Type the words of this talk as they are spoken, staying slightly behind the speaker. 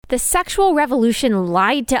The sexual revolution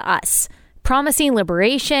lied to us, promising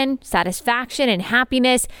liberation, satisfaction, and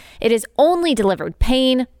happiness. It has only delivered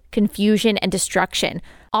pain, confusion, and destruction.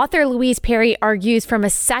 Author Louise Perry argues from a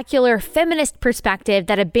secular feminist perspective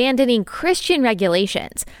that abandoning Christian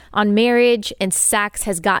regulations on marriage and sex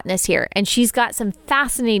has gotten us here. And she's got some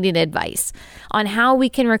fascinating advice on how we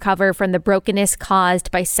can recover from the brokenness caused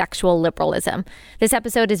by sexual liberalism. This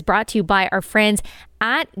episode is brought to you by our friends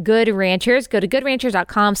at Good Ranchers. Go to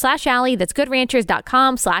goodranchers.com/Allie. That's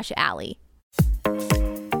goodranchers.com/Allie.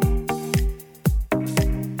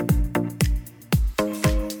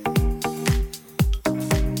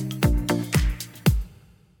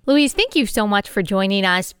 Louise, thank you so much for joining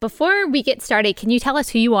us. Before we get started, can you tell us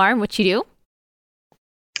who you are and what you do?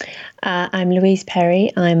 I'm Louise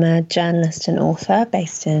Perry. I'm a journalist and author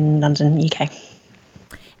based in London, UK.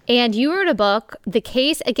 And you wrote a book, The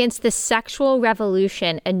Case Against the Sexual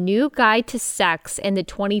Revolution, A New Guide to Sex in the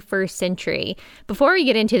 21st Century. Before we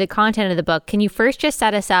get into the content of the book, can you first just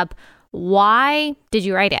set us up? Why did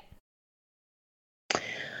you write it?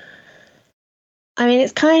 I mean,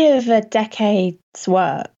 it's kind of a decade's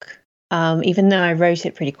work, even though I wrote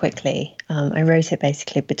it pretty quickly. I wrote it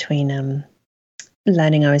basically between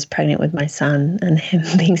learning I was pregnant with my son and him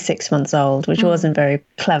being 6 months old, which wasn't very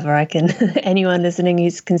clever. Anyone listening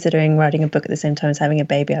who's considering writing a book at the same time as having a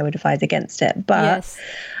baby, I would advise against it. But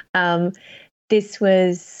this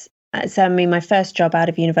was, so I mean, my first job out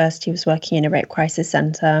of university was working in a rape crisis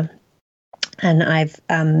centre. And I've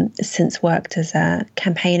since worked as a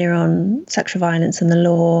campaigner on sexual violence and the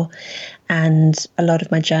law. And a lot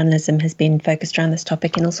of my journalism has been focused around this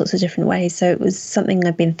topic in all sorts of different ways. So it was something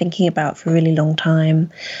I've been thinking about for a really long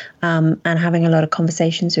time, and having a lot of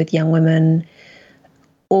conversations with young women,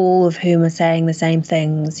 all of whom are saying the same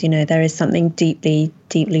things. You know, there is something deeply,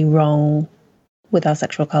 deeply wrong with our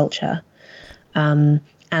sexual culture. And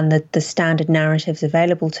the standard narratives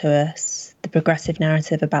available to us, the progressive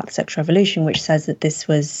narrative about the sexual revolution, which says that this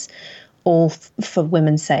was all for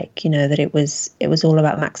women's sake, you know, that it was all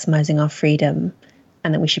about maximizing our freedom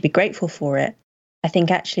and that we should be grateful for it. I think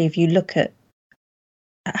actually, if you look at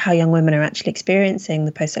how young women are actually experiencing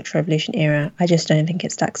the post-sexual revolution era, I just don't think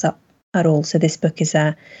it stacks up at all. So this book is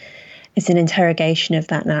it's an interrogation of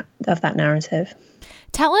that narrative.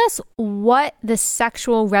 Tell us what the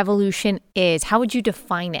sexual revolution is. How would you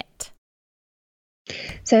define it?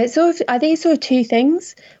 So I think it's sort of two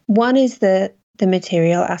things. One is the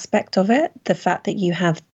material aspect of it, the fact that you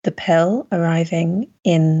have the pill arriving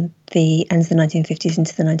in the ends of the 1950s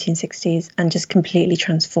into the 1960s and just completely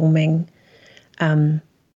transforming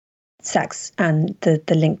sex and the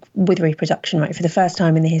link with reproduction, right? For the first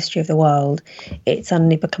time in the history of the world, it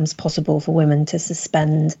suddenly becomes possible for women to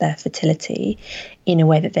suspend their fertility in a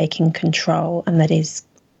way that they can control and that is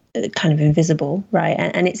kind of invisible, right?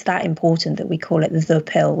 And it's that important that we call it the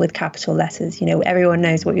pill with capital letters. You know, everyone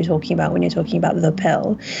knows what you're talking about when you're talking about the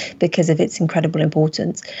pill because of its incredible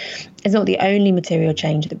importance. It's not the only material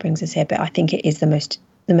change that brings us here, but I think it is the most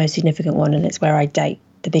significant one, and it's where I date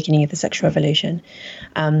the beginning of the sexual revolution.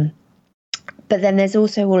 But then there's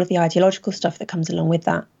also all of the ideological stuff that comes along with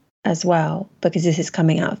that as well, because this is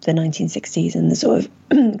coming out of the 1960s and the sort of,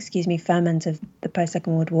 ferment of the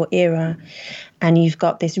post-Second World War era. And you've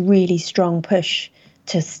got this really strong push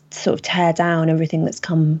to sort of tear down everything that's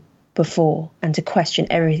come before and to question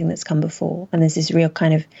everything that's come before. And there's this real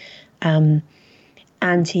kind of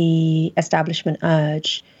anti-establishment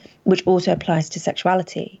urge, which also applies to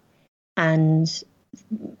sexuality. And,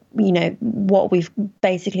 you know, what we've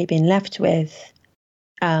basically been left with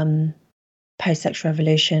post-sexual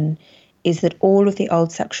revolution is that all of the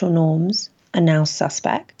old sexual norms are now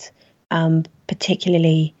suspect,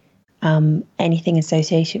 particularly anything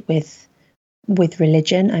associated with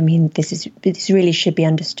religion. I mean, this really should be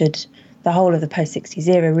understood. The whole of the post-60s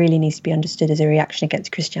era really needs to be understood as a reaction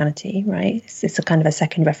against Christianity, right? It's a kind of a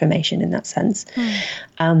second Reformation in that sense.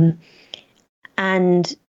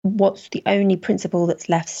 And what's the only principle that's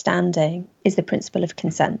left standing is the principle of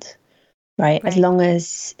consent. Right. As long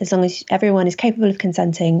as everyone is capable of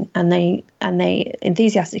consenting and they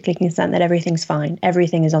enthusiastically consent that everything's fine,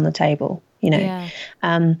 everything is on the table, you know. Yeah.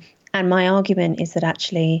 And my argument is that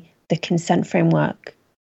actually the consent framework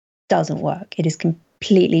doesn't work. It is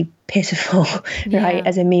completely pitiful, right,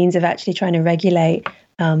 as a means of actually trying to regulate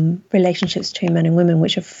relationships between men and women,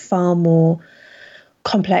 which are far more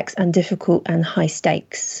complex and difficult and high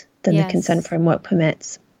stakes than the consent framework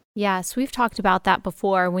permits. Yes, we've talked about that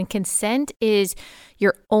before. When consent is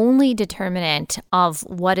your only determinant of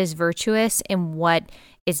what is virtuous and what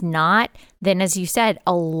is not, then as you said,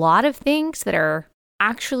 a lot of things that are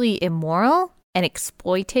actually immoral and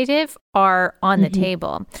exploitative are on the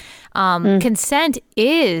table. Consent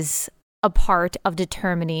is a part of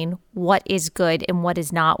determining what is good and what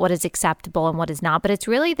is not, what is acceptable and what is not, but it's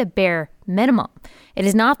really the bare minimum. It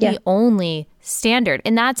is not the only standard.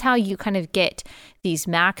 And that's how you kind of get these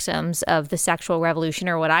maxims of the sexual revolution,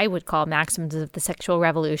 or what I would call maxims of the sexual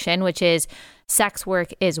revolution, which is sex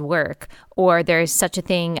work is work, or there's such a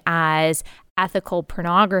thing as ethical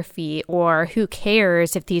pornography, or who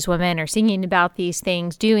cares if these women are singing about these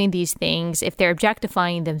things, doing these things. If they're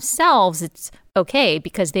objectifying themselves, it's okay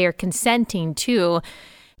because they are consenting to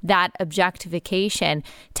that objectification.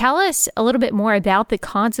 Tell us a little bit more about the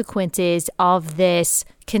consequences of this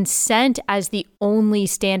consent as the only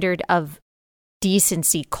standard of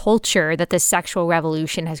decency culture that the sexual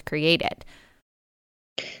revolution has created.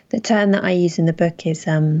 The term that I use in the book is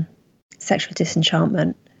sexual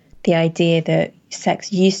disenchantment. The idea that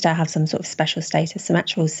sex used to have some sort of special status, some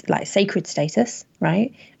actual like sacred status,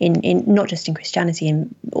 right? In not just in Christianity,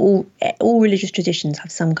 in all religious traditions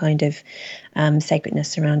have some kind of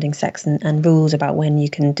sacredness surrounding sex and rules about when you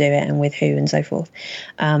can do it and with who and so forth.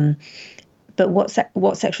 But what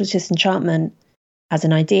sexual disenchantment as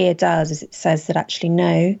an idea does is it says that actually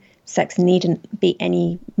no, sex needn't be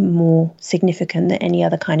any more significant than any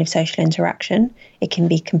other kind of social interaction. It can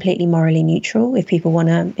be completely morally neutral. If people want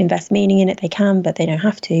to invest meaning in it, they can, but they don't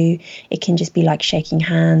have to. It can just be like shaking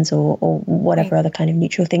hands or whatever other kind of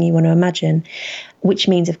neutral thing you want to imagine, which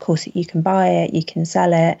means, of course, that you can buy it, you can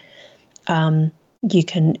sell it, you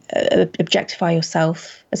can objectify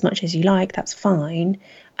yourself as much as you like. That's fine.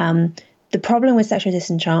 The problem with sexual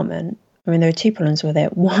disenchantment, I mean, there are two problems with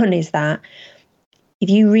it. One is that if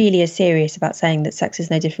you really are serious about saying that sex is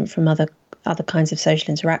no different from other kinds of social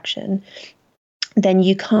interaction, then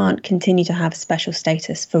you can't continue to have special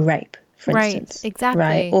status for rape, for instance. Exactly.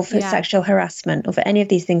 Right? Or for sexual harassment, or for any of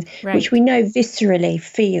these things, which we know viscerally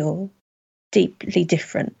feel deeply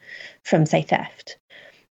different from, say, theft.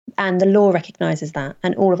 And the law recognises that,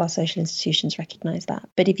 and all of our social institutions recognise that.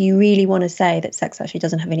 But if you really want to say that sex actually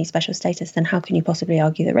doesn't have any special status, then how can you possibly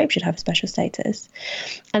argue that rape should have a special status?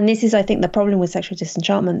 And this is, I think, the problem with sexual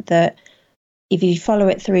disenchantment, that if you follow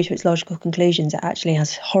it through to its logical conclusions, it actually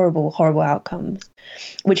has horrible, horrible outcomes,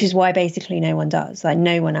 which is why basically no one does. Like,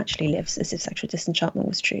 no one actually lives as if sexual disenchantment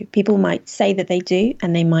was true. People might say that they do,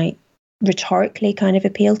 and they might rhetorically kind of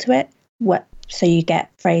appeal to it. So you get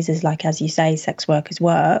phrases like, as you say, sex work is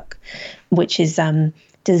work, which is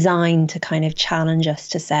designed to kind of challenge us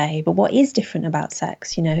to say, but what is different about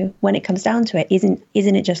sex? You know, when it comes down to it, isn't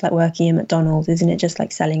it just like working in McDonald's? Isn't it just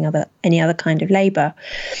like selling any other kind of labour?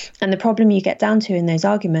 And the problem you get down to in those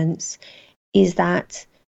arguments is that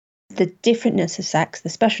the differentness of sex, the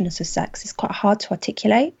specialness of sex, is quite hard to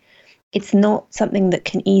articulate. It's not something that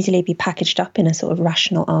can easily be packaged up in a sort of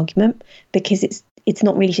rational argument, because it's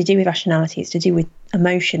not really to do with rationality. It's to do with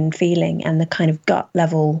emotion, feeling, and the kind of gut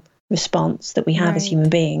level response that we have as human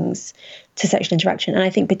beings to sexual interaction. And I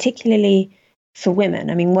think particularly for women,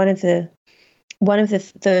 I mean, one of the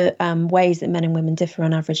ways that men and women differ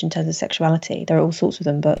on average in terms of sexuality, there are all sorts of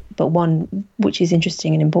them, but one which is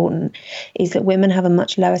interesting and important is that women have a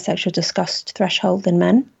much lower sexual disgust threshold than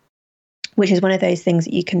men, which is one of those things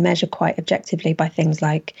that you can measure quite objectively by things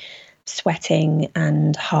like sweating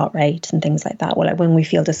and heart rate and things like that. Well, like when we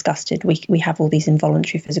feel disgusted, we have all these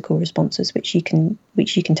involuntary physical responses which you can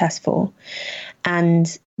test for.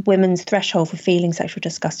 And women's threshold for feeling sexual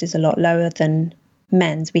disgust is a lot lower than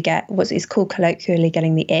men's. We get what is called colloquially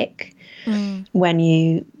getting the ick when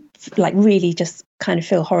you like really just kind of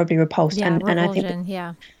feel horribly repulsed. And I think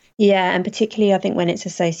and particularly I think when it's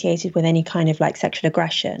associated with any kind of like sexual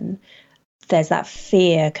aggression, there's that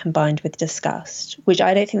fear combined with disgust, which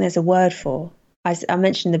I don't think there's a word for. I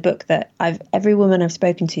mentioned in the book that every woman I've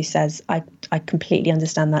spoken to says, I completely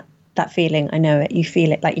understand that feeling. I know it. You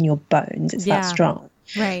feel it like in your bones. It's that strong.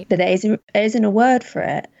 Right. But there isn't a word for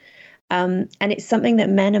it. And it's something that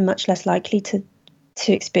men are much less likely to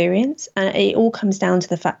experience. And it all comes down to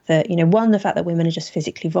the fact that, you know, one, the fact that women are just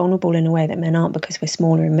physically vulnerable in a way that men aren't, because we're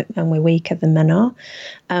smaller and we're weaker than men are.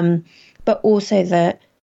 But also that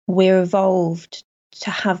we're evolved to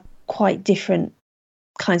have quite different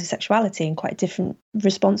kinds of sexuality and quite different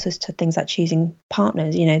responses to things like choosing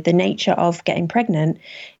partners. You know, the nature of getting pregnant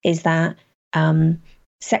is that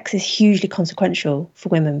sex is hugely consequential for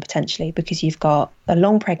women potentially, because you've got a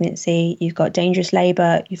long pregnancy, you've got dangerous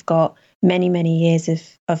labour, you've got many, many years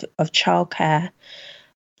of childcare.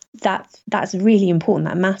 That's really important.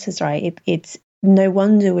 That matters, right? no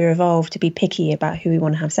wonder we're evolved to be picky about who we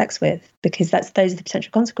want to have sex with, because those are the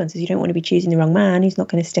potential consequences. You don't want to be choosing the wrong man who's not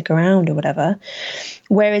going to stick around or whatever.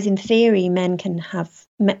 Whereas in theory, men can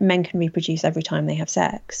reproduce every time they have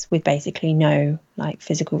sex with basically no like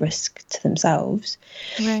physical risk to themselves.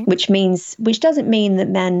 Right. Which doesn't mean that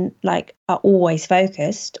men like are always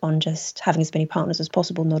focused on just having as many partners as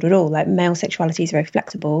possible. Not at all. Like, male sexuality is very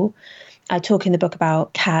flexible. I talk in the book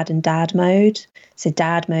about CAD and dad mode. So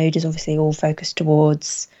dad mode is obviously all focused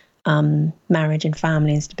towards marriage and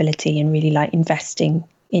family and stability, and really like investing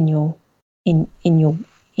in your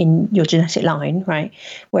genetic line, right?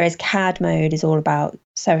 Whereas CAD mode is all about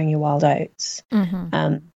sowing your wild oats.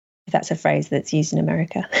 If that's a phrase that's used in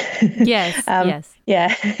America. Yes, yes.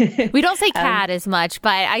 Yeah. We don't say CAD as much,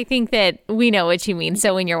 but I think that we know what you mean.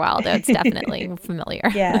 Sowing your wild oats, definitely familiar.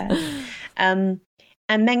 Yeah. And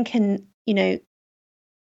men can,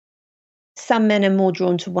 some men are more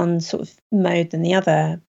drawn to one sort of mode than the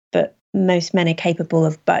other, but most men are capable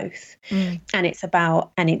of both. And it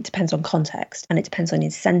depends on context, and it depends on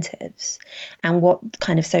incentives and what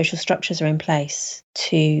kind of social structures are in place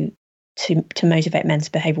to motivate men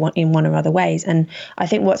to behave in one or other ways. And I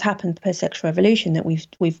think what's happened post-sexual revolution, that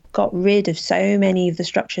we've got rid of so many of the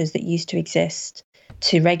structures that used to exist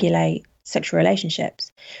to regulate sexual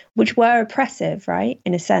relationships, which were oppressive, right,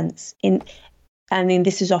 in a sense.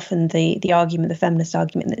 This is often the argument, the feminist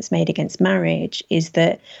argument that's made against marriage, is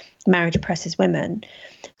that marriage oppresses women.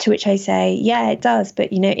 To which I say, yeah, it does, but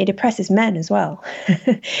it oppresses men as well.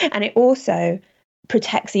 And it also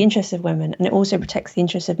protects the interests of women, and it also protects the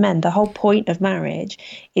interests of men. The whole point of marriage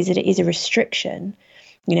is that it is a restriction.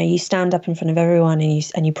 You stand up in front of everyone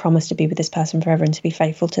and you promise to be with this person forever, and to be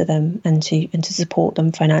faithful to them, and to support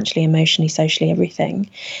them financially, emotionally, socially, everything.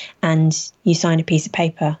 And you sign a piece of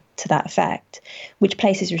paper to that effect, which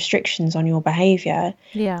places restrictions on your behavior,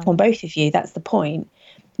 on both of you. That's the point.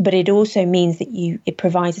 But it also means that it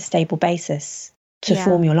provides a stable basis to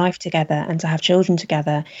form your life together and to have children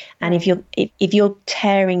together. And if you're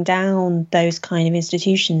tearing down those kind of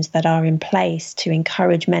institutions that are in place to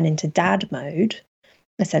encourage men into dad mode,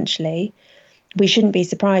 essentially, we shouldn't be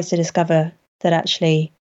surprised to discover that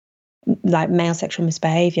actually, like, male sexual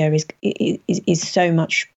misbehavior is so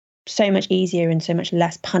much easier and so much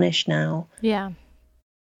less punished now. Yeah.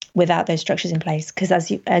 Without those structures in place, because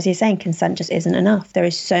as you're saying, consent just isn't enough. There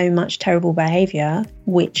is so much terrible behavior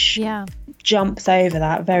which jumps over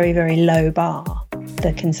that very, very low bar,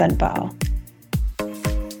 the consent bar.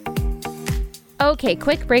 Okay,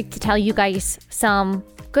 quick break to tell you guys some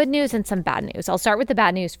good news and some bad news. I'll start with the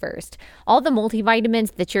bad news first. All the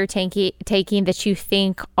multivitamins that you're taking that you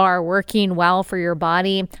think are working well for your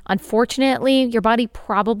body, unfortunately, your body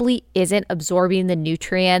probably isn't absorbing the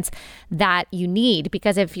nutrients that you need,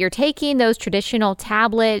 because if you're taking those traditional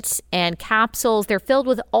tablets and capsules, they're filled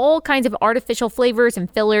with all kinds of artificial flavors and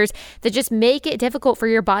fillers that just make it difficult for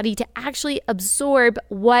your body to actually absorb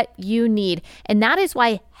what you need. And that is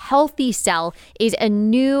why Healthy Cell is a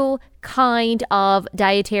new kind of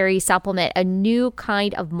dietary supplement, a new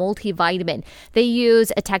kind of multivitamin. They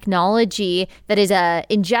use a technology that is a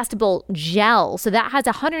ingestible gel. So that has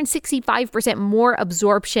 165% more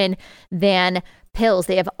absorption than pills.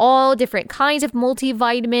 They have all different kinds of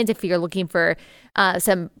multivitamins. If you're looking for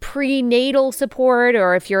some prenatal support,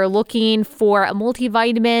 or if you're looking for a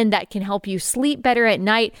multivitamin that can help you sleep better at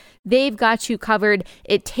night, they've got you covered.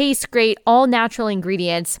 It tastes great, all natural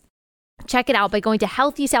ingredients. Check it out by going to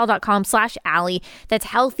healthycell.com/Allie. That's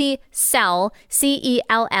healthycell,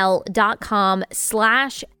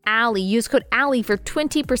 CELL.com/Allie. Use code Allie for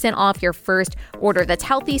 20% off your first order. That's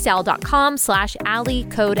healthycell.com/Allie,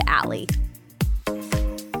 code Allie.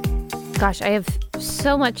 Gosh, I have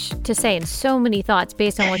so much to say and so many thoughts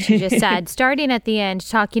based on what you just said. Starting at the end,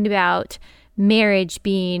 talking about marriage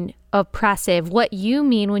being oppressive. What you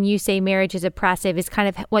mean when you say marriage is oppressive is kind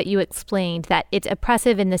of what you explained, that it's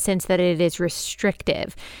oppressive in the sense that it is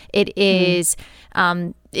restrictive. It is,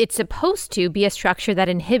 it's supposed to be a structure that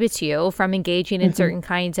inhibits you from engaging in certain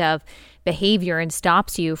kinds of behavior and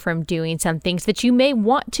stops you from doing some things that you may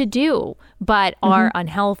want to do, but are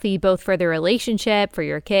unhealthy, both for the relationship, for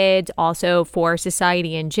your kids, also for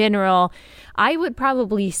society in general. I would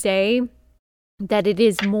probably say that it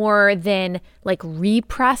is more than like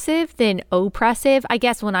repressive than oppressive. I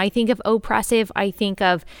guess when I think of oppressive, I think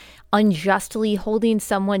of unjustly holding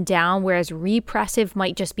someone down, whereas repressive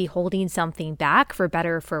might just be holding something back, for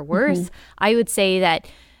better or for worse. I would say that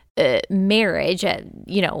marriage,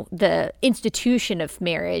 the institution of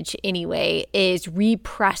marriage anyway, is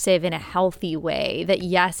repressive in a healthy way. That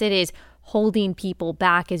yes, it is holding people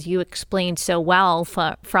back, as you explained so well,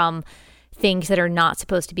 from things that are not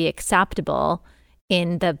supposed to be acceptable.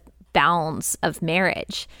 in the bounds of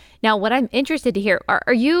marriage. Now, what I'm interested to hear,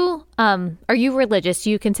 are you religious? Do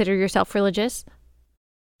you consider yourself religious?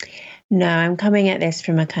 No, I'm coming at this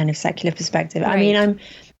from a kind of secular perspective. Right. I mean,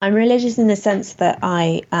 I'm religious in the sense that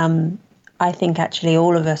I think actually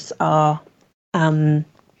all of us are.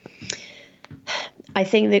 I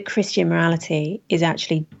think that Christian morality is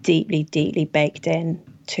actually deeply, deeply baked in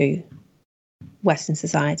to Western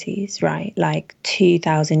societies, right? Like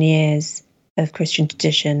 2,000 years of Christian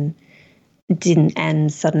tradition didn't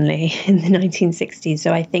end suddenly in the 1960s.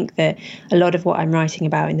 So I think that a lot of what I'm writing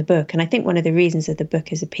about in the book, and I think one of the reasons that the book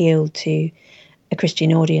has appealed to a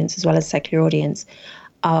Christian audience as well as a secular audience,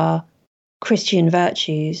 are Christian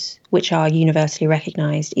virtues which are universally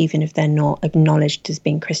recognized, even if they're not acknowledged as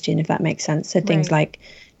being Christian, if that makes sense. So things like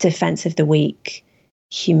defense of the weak,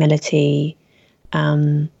 humility,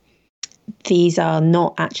 these are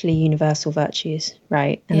not actually universal virtues,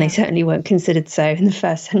 right? And they certainly weren't considered so in the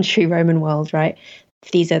first century Roman world, right?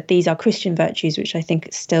 These are Christian virtues which I think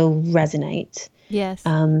still resonate. Yes.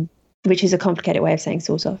 Which is a complicated way of saying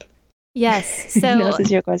sort of. Yes. So that answers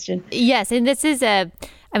your question. Yes. And this is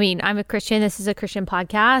I'm a Christian. This is a Christian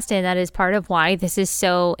podcast, and that is part of why this is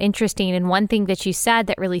so interesting. And one thing that you said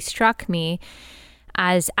that really struck me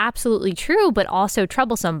as absolutely true, but also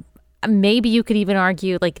troublesome, maybe you could even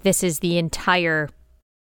argue like this is the entire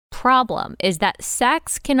problem, is that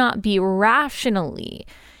sex cannot be rationally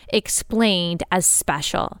explained as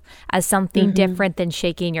special, as something different than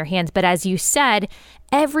shaking your hands. But as you said,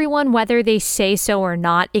 everyone, whether they say so or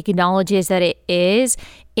not, acknowledges that it is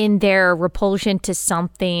in their repulsion to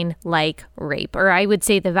something like rape. Or I would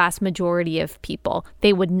say the vast majority of people,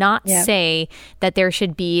 they would not say that there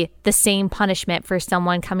should be the same punishment for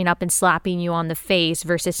someone coming up and slapping you on the face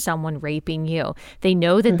versus someone raping you. They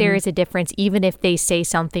know that there is a difference, even if they say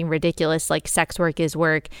something ridiculous like sex work is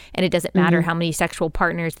work, and it doesn't matter how many sexual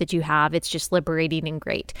partners that you have, it's just liberating and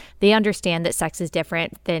great. They understand that sex is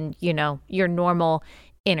different than, your normal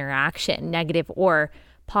interaction, negative or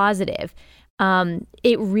positive.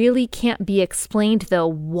 It really can't be explained, though,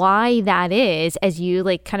 why that is, as you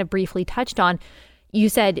kind of briefly touched on. You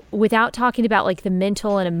said without talking about like the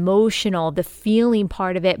mental and emotional, the feeling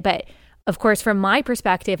part of it. But of course, from my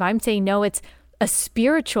perspective, I'm saying, no, it's the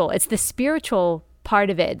spiritual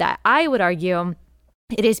part of it that I would argue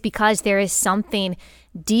it is, because there is something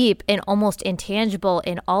deep and almost intangible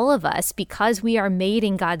in all of us, because we are made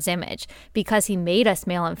in God's image, because he made us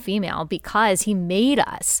male and female, because he made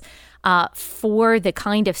us for the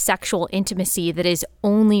kind of sexual intimacy that is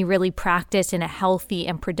only really practiced in a healthy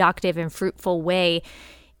and productive and fruitful way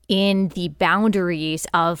in the boundaries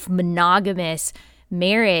of monogamous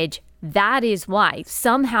marriage. That is why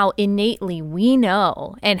somehow innately we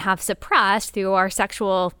know and have suppressed through our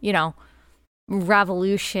sexual,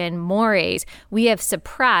 revolution mores, we have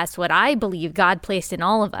suppressed what I believe God placed in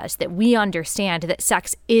all of us, that we understand that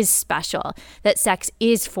sex is special, that sex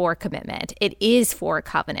is for commitment, it is for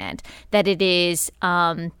covenant, that it is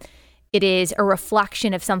a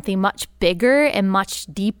reflection of something much bigger and much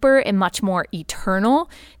deeper and much more eternal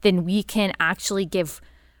than we can actually give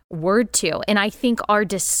word to. And I think our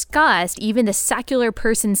disgust, even the secular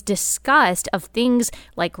person's disgust of things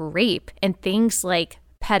like rape and things like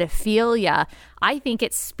pedophilia, I think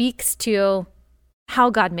it speaks to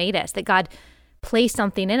how God made us, that God placed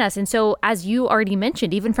something in us. And so, as you already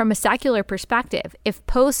mentioned, even from a secular perspective, if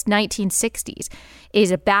post-1960s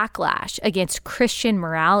is a backlash against Christian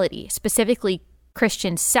morality, specifically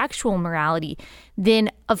Christian sexual morality,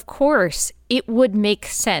 then of course it would make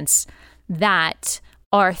sense that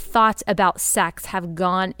our thoughts about sex have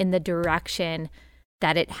gone in the direction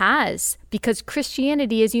that it has, because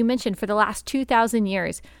Christianity, as you mentioned, for the last 2,000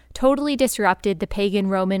 years, totally disrupted the pagan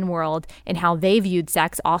Roman world and how they viewed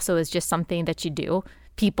sex also as just something that you do.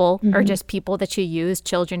 People are just people that you use.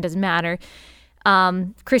 Children, doesn't matter.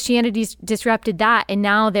 Christianity's disrupted that. And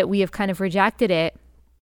now that we have kind of rejected it,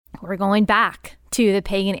 we're going back to the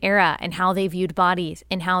pagan era and how they viewed bodies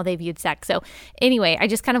and how they viewed sex. So anyway, I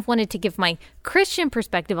just kind of wanted to give my Christian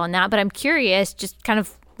perspective on that, but I'm curious just kind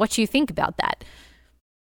of what you think about that.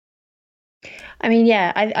 I mean,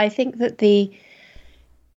 I think that I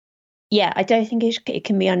don't think it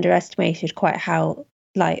can be underestimated quite how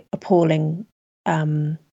appalling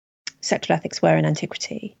sexual ethics were in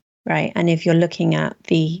antiquity, right? And if you're looking at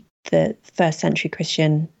the first century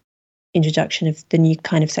Christian introduction of the new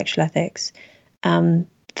kind of sexual ethics,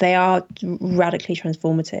 they are radically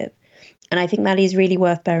transformative. And I think that is really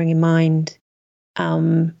worth bearing in mind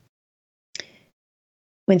when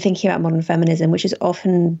thinking about modern feminism, which is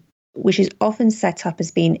often which is often set up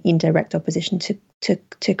as being in direct opposition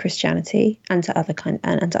to Christianity and to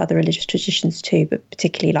other religious traditions too, but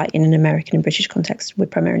particularly like in an American and British context, we're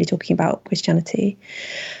primarily talking about Christianity.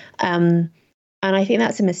 And I think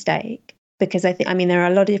that's a mistake, because there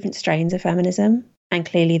are a lot of different strains of feminism, and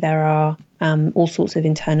clearly there are all sorts of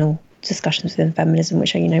internal discussions within feminism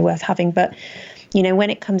which are, worth having. But, when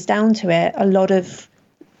it comes down to it, a lot of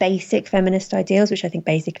basic feminist ideals, which I think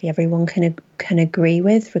basically everyone can agree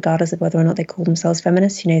with, regardless of whether or not they call themselves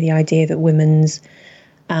feminists. The idea that women's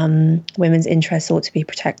interests ought to be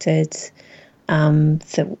protected,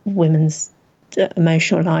 that women's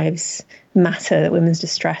emotional lives matter, that women's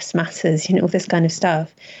distress matters, all this kind of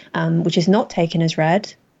stuff, which is not taken as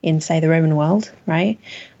read in, say, the Roman world, right?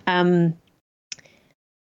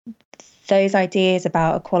 Those ideas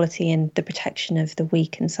about equality and the protection of the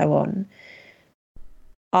weak and so on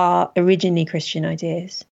are originally Christian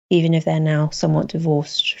ideas, even if they're now somewhat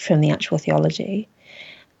divorced from the actual theology.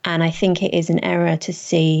 And I think it is an error to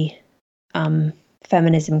see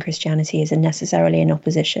feminism and Christianity as necessarily in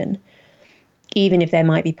opposition, even if there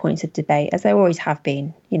might be points of debate, as there always have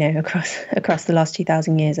been, across the last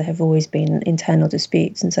 2,000 years. There have always been internal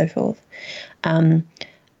disputes and so forth.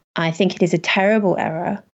 I think it is a terrible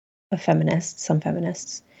error of some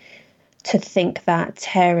feminists, to think that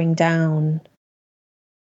tearing down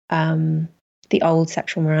the old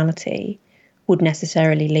sexual morality would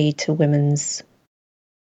necessarily lead to women's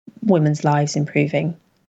lives improving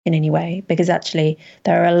in any way, because actually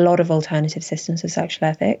there are a lot of alternative systems of sexual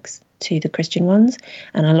ethics to the Christian ones,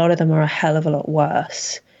 and a lot of them are a hell of a lot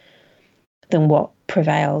worse than what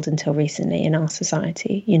prevailed until recently in our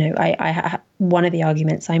society. I one of the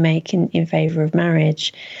arguments I make in favour of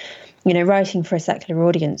marriage, writing for a secular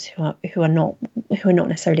audience who are not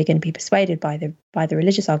necessarily going to be persuaded by the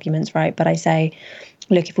religious arguments, right? But I say,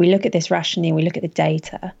 look, if we look at this rationally and we look at the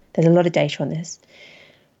data, there's a lot of data on this.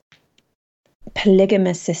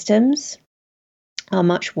 Polygamous systems are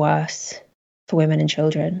much worse for women and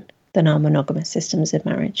children than our monogamous systems of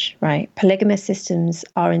marriage, right? Polygamous systems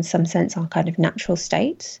are, in some sense, our kind of natural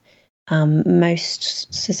state.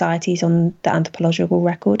 Most societies on the anthropological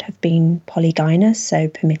record have been polygynous, so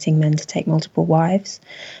permitting men to take multiple wives.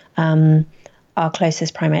 Our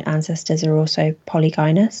closest primate ancestors are also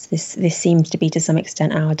polygynous. This seems to be, to some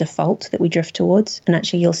extent, our default that we drift towards. And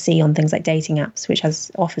actually, you'll see on things like dating apps, which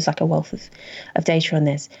offers like a wealth of data on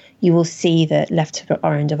this, you will see that left to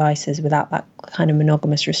our own devices, without that kind of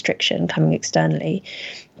monogamous restriction coming externally,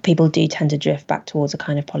 people do tend to drift back towards a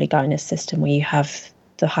kind of polygynous system where you have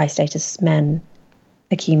the high status men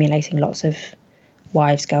accumulating lots of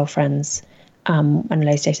wives, girlfriends, and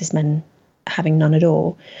low status men having none at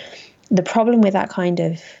all. The problem with that kind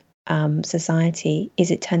of society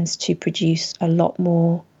is it tends to produce a lot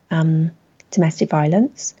more domestic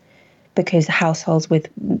violence, because households with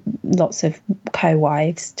lots of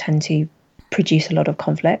co-wives tend to produce a lot of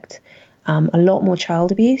conflict, a lot more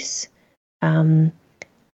child abuse,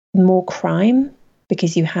 more crime,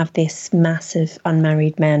 because you have this mass of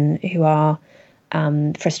unmarried men who are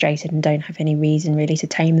frustrated and don't have any reason really to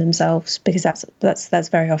tame themselves, because that's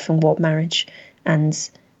very often what marriage and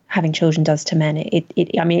having children does to men.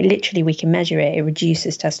 Literally, we can measure it. It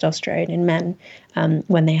reduces testosterone in men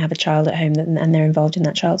when they have a child at home and they're involved in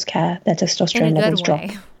that child's care. Their testosterone levels drop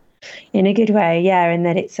in a good way, yeah. And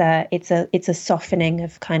that it's a softening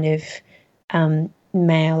of kind of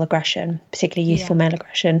male aggression, particularly youthful male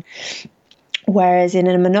aggression. Whereas in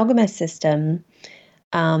a monogamous system,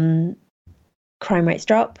 crime rates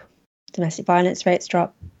drop, domestic violence rates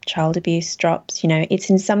drop, child abuse drops. It's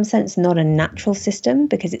in some sense not a natural system,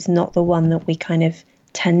 because it's not the one that we kind of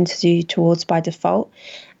tend to do towards by default.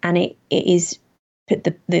 And it is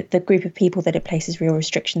the group of people that it places real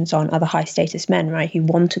restrictions on are the high status men, right, who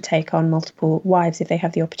want to take on multiple wives if they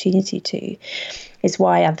have the opportunity to. It's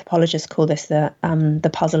why anthropologists call this the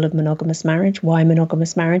puzzle of monogamous marriage, why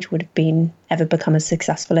monogamous marriage would have ever become as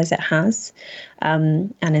successful as it has,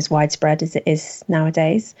 and as widespread as it is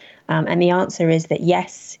nowadays. And the answer is that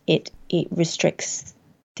yes, it restricts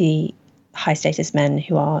the high status men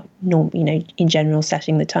who are in general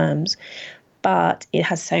setting the terms, but it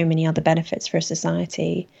has so many other benefits for a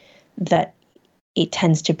society that it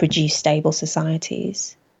tends to produce stable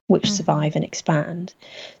societies which survive and expand.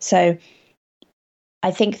 So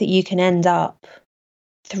I think that you can end up,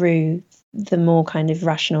 through the more kind of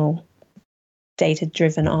rational,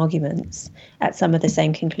 data-driven arguments, at some of the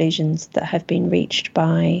same conclusions that have been reached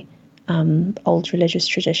by old religious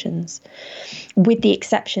traditions, with the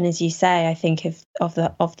exception, as you say, I think of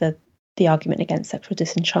the argument against sexual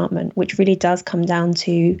disenchantment, which really does come down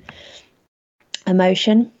to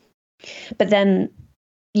emotion. But then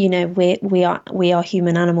you know, we are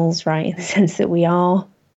human animals, right? In the sense that we are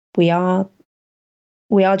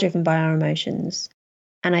driven by our emotions.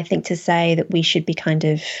 And I think to say that we should be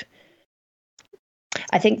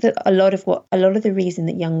I think that a lot of the reason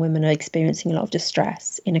that young women are experiencing a lot of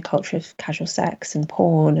distress in a culture of casual sex and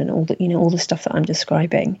porn and all the stuff that I'm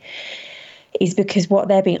describing is because what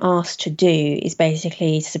they're being asked to do is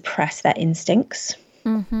basically suppress their instincts,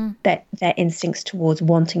 their instincts towards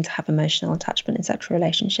wanting to have emotional attachment in sexual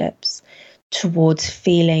relationships, towards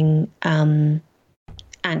feeling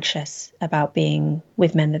anxious about being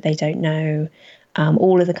with men that they don't know,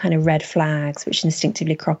 all of the kind of red flags which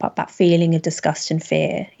instinctively crop up, that feeling of disgust and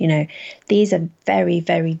fear. You know, these are very,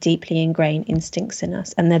 very deeply ingrained instincts in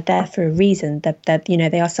us, and they're there for a reason. That you know,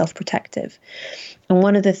 they are self-protective. And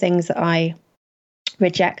one of the things that I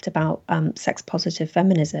reject about sex positive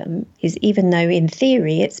feminism is, even though in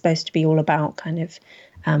theory it's supposed to be all about kind of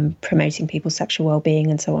promoting people's sexual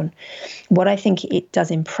well-being and so on, what I think it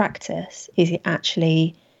does in practice is it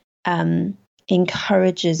actually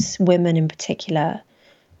encourages women in particular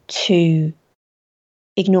to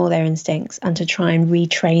ignore their instincts and to try and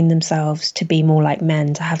retrain themselves to be more like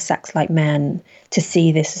men, to have sex like men, to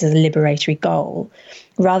see this as a liberatory goal,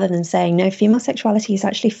 rather than saying, no, female sexuality is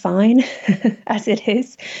actually fine as it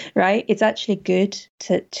is, right? It's actually good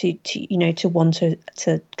to you know, to want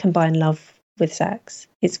to combine love with sex.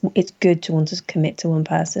 It's good to want to commit to one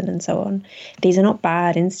person and so on. These are not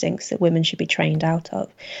bad instincts that women should be trained out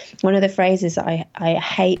of. One of the phrases that I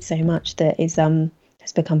hate so much that is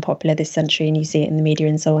has become popular this century, and you see it in the media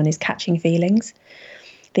and so on, is catching feelings.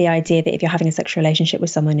 The idea that if you're having a sexual relationship with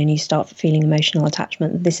someone and you start feeling emotional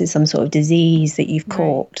attachment, this is some sort of disease that you've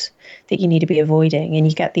caught that you need to be avoiding. And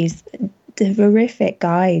you get these horrific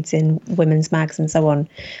guides in women's mags and so on,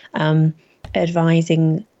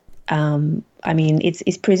 advising. I mean,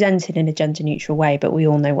 it's presented in a gender neutral way, but we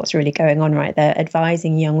all know what's really going on, right? They're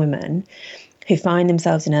advising young women who find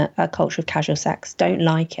themselves in a culture of casual sex, don't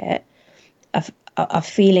like it, are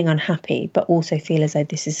feeling unhappy, but also feel as though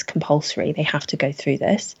this is compulsory. They have to go through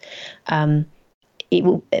this. It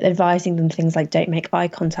will advising them things like, don't make eye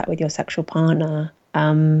contact with your sexual partner,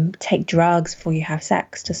 take drugs before you have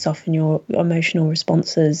sex to soften your emotional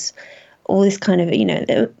responses, all this kind of, you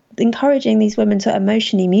know, encouraging these women to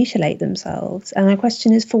emotionally mutilate themselves. And the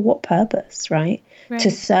question is, for what purpose, right?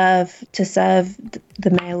 To serve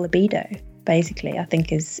the male libido, basically, I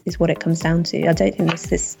think is what it comes down to. I don't think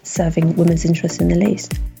this is serving women's interests in the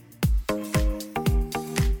least.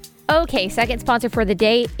 Okay, second sponsor for the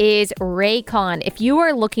day is Raycon. If you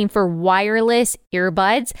are looking for wireless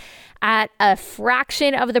earbuds at a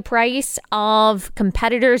fraction of the price of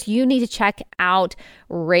competitors, you need to check out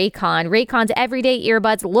Raycon. Raycon's everyday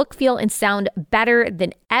earbuds look, feel, and sound better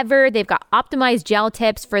than ever. They've got optimized gel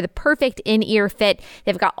tips for the perfect in-ear fit.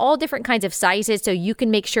 They've got all different kinds of sizes, so you can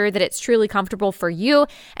make sure that it's truly comfortable for you,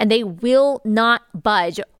 and they will not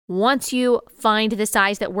budge once you find the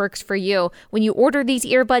size that works for you. When you order these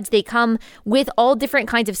earbuds, they come with all different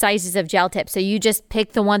kinds of sizes of gel tips. So you just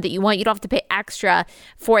pick the one that you want. You don't have to pay extra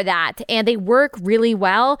for that. And they work really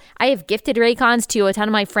well. I have gifted Raycons to a ton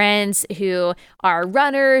of my friends who are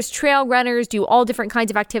runners, trail runners, do all different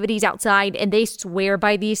kinds of activities outside, and they swear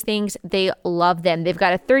by these things. They love them. They've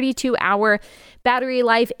got a 32-hour battery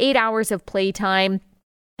life, 8 hours of playtime.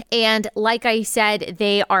 And like I said,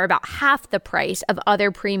 they are about half the price of other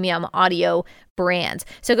premium audio brands.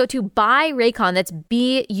 So go to Buy Raycon, that's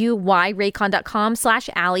BUY,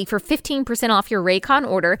 Raycon.com/Allie for 15% off your Raycon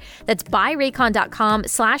order. That's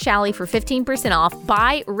buyraycon.com/Allie for 15% off.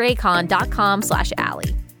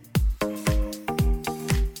 Buyraycon.com/Allie.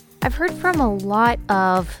 I've heard from a lot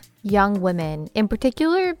of young women, in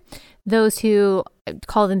particular, those who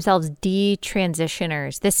call themselves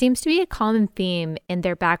detransitioners. This seems to be a common theme in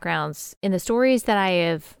their backgrounds, in the stories that I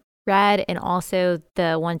have read and also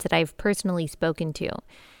the ones that I've personally spoken to,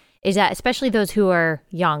 is that especially those who are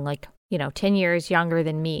young, like, 10 years younger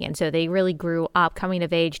than me. And so they really grew up coming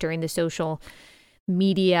of age during the social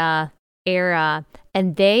media era.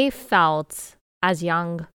 And they felt, as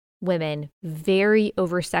young women, very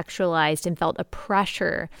over-sexualized and felt a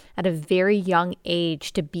pressure at a very young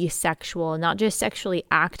age to be sexual, not just sexually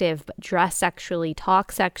active, but dress sexually,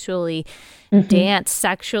 talk sexually, dance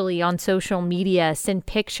sexually on social media, send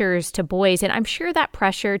pictures to boys. And I'm sure that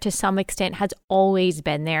pressure to some extent has always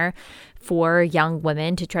been there for young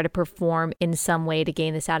women to try to perform in some way to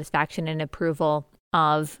gain the satisfaction and approval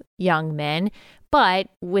of young men. But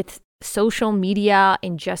with social media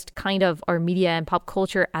and just kind of our media and pop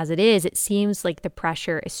culture as it is, it seems like the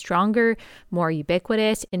pressure is stronger, more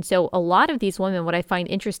ubiquitous. And so a lot of these women, what I find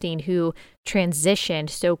interesting, who transitioned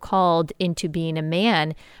so-called into being a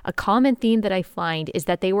man, a common theme that I find is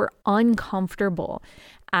that they were uncomfortable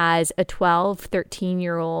as a 12,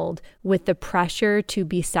 13-year-old with the pressure to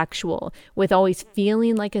be sexual, with always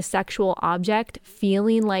feeling like a sexual object,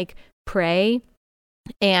 feeling like prey,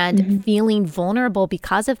 and feeling vulnerable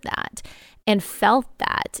because of that, and felt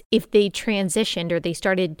that if they transitioned or they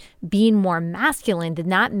started being more masculine, then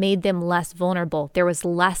that made them less vulnerable. There was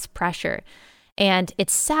less pressure. And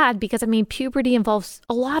it's sad because, I mean, puberty involves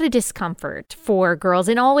a lot of discomfort for girls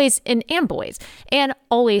and boys, and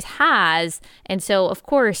always has. And so, of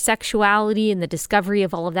course, sexuality and the discovery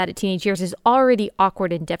of all of that at teenage years is already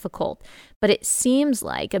awkward and difficult. But it seems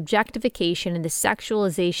like objectification and the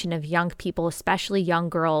sexualization of young people, especially young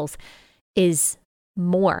girls, is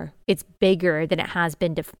more. It's bigger than it has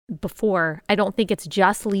been before. I don't think it's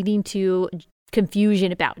just leading to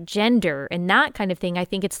confusion about gender and that kind of thing. I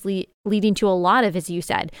think it's leading to a lot of, as you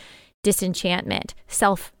said, disenchantment,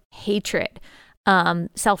 self-hatred,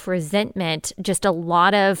 self-resentment, just a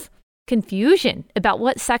lot of confusion about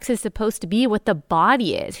what sex is supposed to be, what the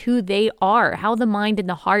body is, who they are, how the mind and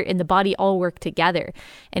the heart and the body all work together,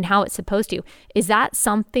 and how it's supposed to. Is that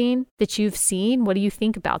something that you've seen? What do you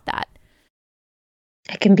think about that?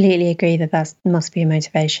 I completely agree that must be a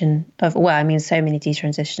motivation of, well, I mean, so many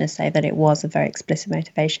detransitioners say that it was a very explicit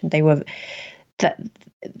motivation. They were, that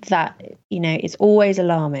it's always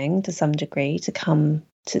alarming to some degree to come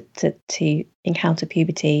to encounter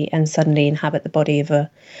puberty and suddenly inhabit the body of a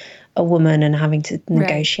woman and having to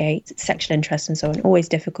negotiate sexual interest and so on. Always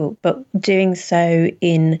difficult, but doing so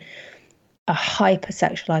in a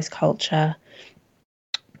hyper-sexualized culture,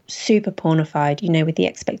 super pornified, with the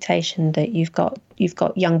expectation that you've got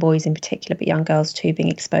young boys in particular, but young girls too, being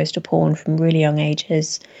exposed to porn from really young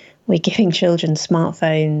ages. We're giving children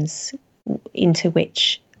smartphones into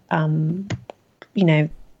which,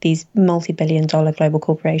 these multi-billion-dollar global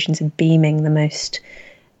corporations are beaming the most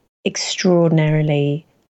extraordinarily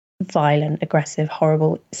violent, aggressive,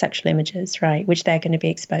 horrible sexual images, right, which they're going to be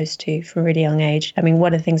exposed to from a really young age. I mean,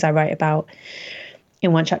 one of the things I write about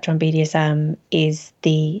in one chapter on BDSM is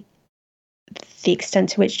the extent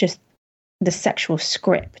to which just the sexual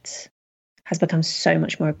script has become so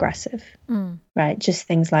much more aggressive, right? Just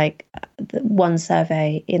things like one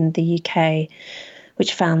survey in the UK,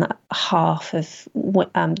 which found that half of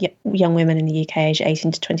young women in the UK aged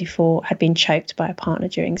 18 to 24 had been choked by a partner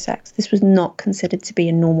during sex. This was not considered to be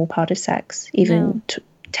a normal part of sex, even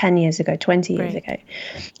 10 years ago, 20 years ago.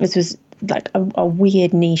 This was like a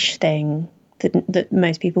weird niche thing that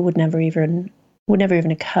most people would never even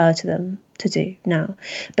occur to them to do now.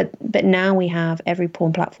 But now we have every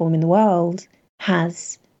porn platform in the world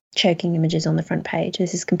has choking images on the front page.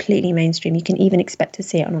 This is completely mainstream. You can even expect to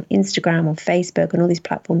see it on Instagram or Facebook and all these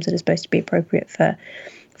platforms that are supposed to be appropriate for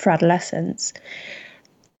adolescents.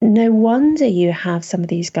 No wonder you have some of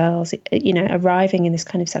these girls, arriving in this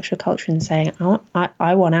kind of sexual culture and saying,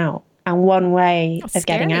 I want out. And one way of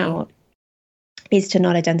getting out is to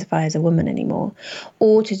not identify as a woman anymore,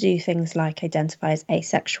 or to do things like identify as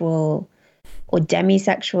asexual or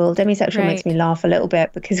demisexual. Demisexual makes me laugh a little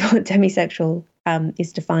bit, because what demisexual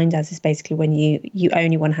is defined as is basically when you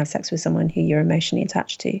only want to have sex with someone who you're emotionally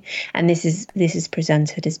attached to, and this is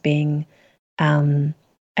presented as being a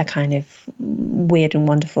kind of weird and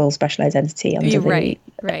wonderful special identity under the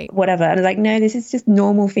whatever. And I'm like, no, this is just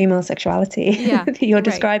normal female sexuality that you're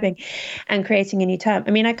describing and creating a new term.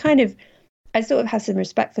 I mean, I sort of have some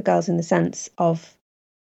respect for girls in the sense of,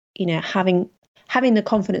 having the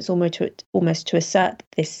confidence almost to assert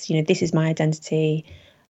this, this is my identity.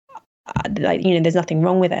 There's nothing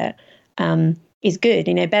wrong with it. Is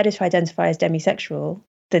good. Better to identify as demisexual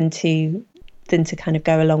than to kind of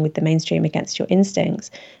go along with the mainstream against your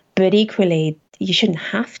instincts. But equally, you shouldn't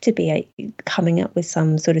have to be coming up with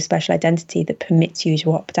some sort of special identity that permits you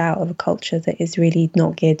to opt out of a culture that is really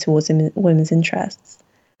not geared towards women's interests.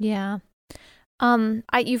 Yeah.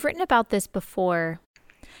 You've written about this before.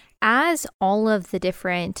 As all of the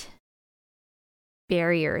different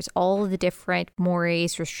barriers, all of the different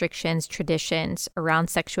mores, restrictions, traditions around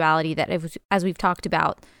sexuality that, as we've talked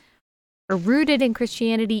about, are rooted in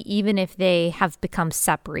Christianity, even if they have become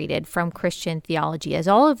separated from Christian theology, as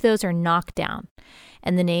all of those are knocked down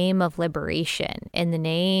in the name of liberation, in the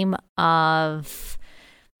name of,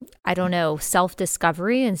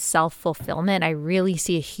 self-discovery and self-fulfillment, I really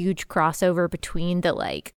see a huge crossover between the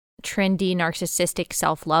trendy narcissistic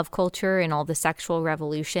self-love culture and all the sexual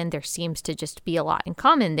revolution. There seems to just be a lot in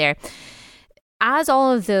common there. as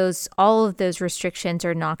all of those restrictions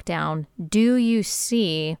are knocked down, do you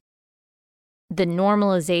see the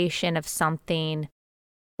normalization of something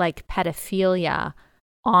like pedophilia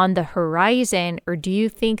on the horizon, or do you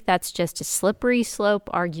think that's just a slippery slope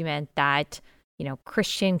argument that,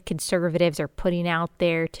 Christian conservatives are putting out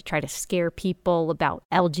there to try to scare people about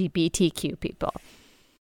LGBTQ people?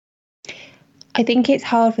 I think it's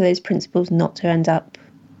hard for those principles not to end up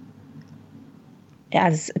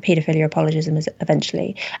as a paedophilia apologism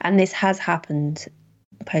eventually. And this has happened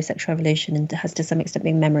post-sexual revolution and has to some extent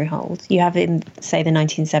been memory hold. You have in, say, the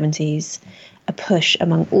 1970s, a push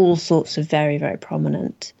among all sorts of very, very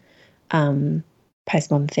prominent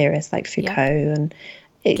postmodern theorists like Foucault and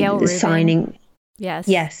signing.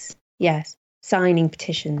 Yes. Signing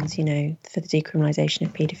petitions, for the decriminalisation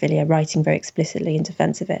of paedophilia, writing very explicitly in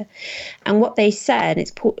defence of it. And what they said,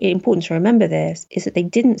 it's important to remember this, is that they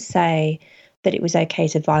didn't say that it was okay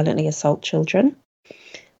to violently assault children.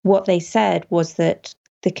 What they said was that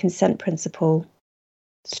the consent principle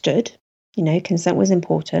stood, consent was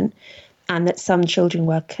important, and that some children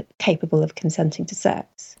were capable of consenting to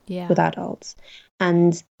sex with adults.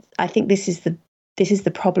 And I think this is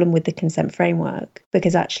the problem with the consent framework,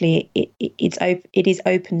 because actually it is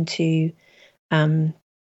open to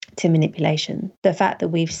manipulation. The fact that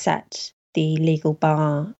we've set the legal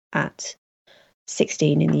bar at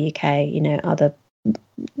 16 in the UK, other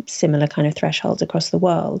similar kind of thresholds across the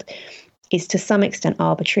world, is to some extent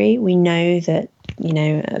arbitrary. We know that, a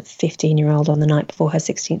 15-year-old on the night before her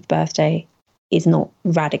 16th birthday is not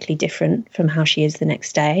radically different from how she is the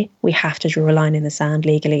next day. We have to draw a line in the sand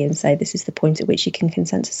legally and say this is the point at which you can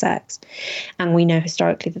consent to sex. And we know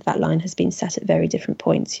historically that line has been set at very different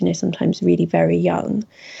points, sometimes really very young.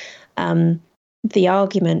 The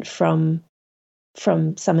argument from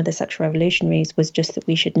some of the sexual revolutionaries was just that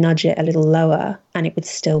we should nudge it a little lower, and it was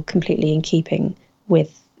still completely in keeping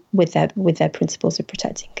with their principles of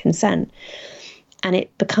protecting consent. And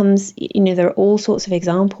it becomes, there are all sorts of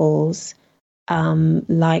examples,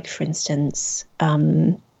 like, for instance,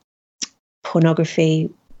 pornography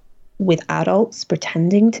with adults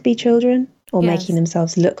pretending to be children or making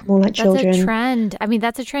themselves look more like children. That's a trend. I mean,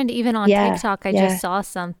 that's a trend even on TikTok. I just saw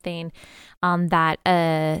something that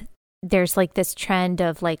there's like this trend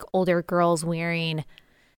of like older girls wearing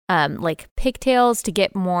like pigtails to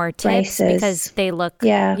get more tips because they look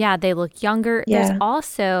they look younger. There's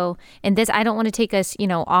also, and this, I don't want to take us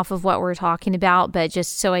off of what we're talking about, but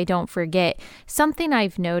just so I don't forget, something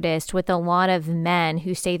I've noticed with a lot of men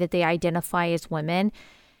who say that they identify as women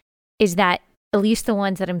is that, at least the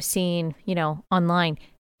ones that I'm seeing online,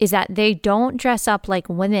 is that they don't dress up like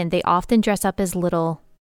women. They often dress up as little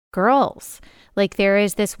girls. Like, there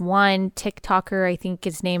is this one TikToker, I think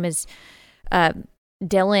his name is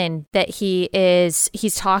Dylan, that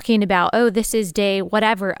he's talking about, this is day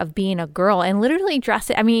whatever of being a girl, and literally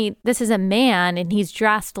this is a man and he's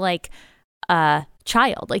dressed like a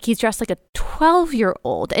child, like he's dressed like a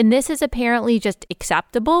 12-year-old, and this is apparently just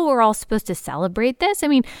acceptable. We're all supposed to celebrate this. I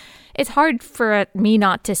mean, it's hard for me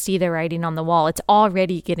not to see the writing on the wall. It's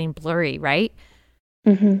already getting blurry, right?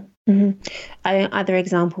 Other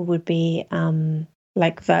example would be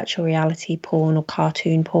like virtual reality porn or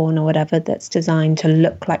cartoon porn or whatever, that's designed to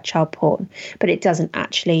look like child porn, but it doesn't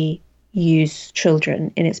actually use children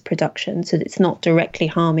in its production, so it's not directly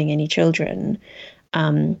harming any children.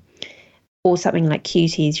 Or something like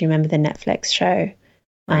Cuties, you remember the Netflix show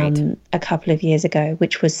a couple of years ago,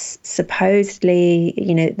 which was supposedly,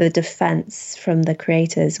 the defense from the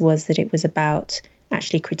creators was that it was about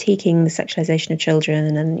actually critiquing the sexualization of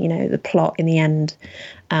children, and the plot in the end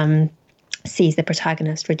sees the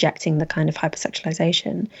protagonist rejecting the kind of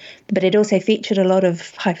hypersexualization. But it also featured a lot of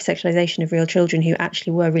hypersexualization of real children who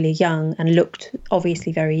actually were really young and looked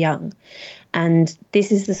obviously very young. And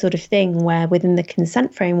this is the sort of thing where within the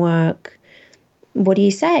consent framework, what do you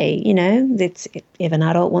say? If an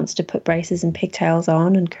adult wants to put braces and pigtails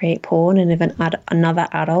on and create porn, and if another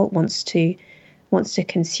adult wants to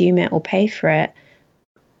consume it or pay for it,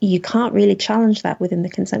 you can't really challenge that within the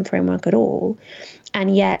consent framework at all.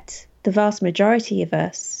 And yet the vast majority of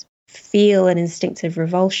us feel an instinctive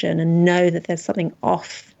revulsion and know that there's something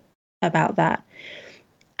off about that.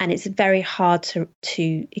 And it's very hard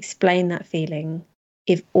to explain that feeling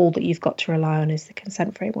if all that you've got to rely on is the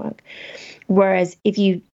consent framework. Whereas if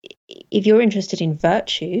you're interested in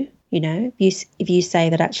virtue, if you say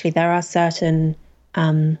that actually there are certain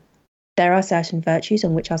virtues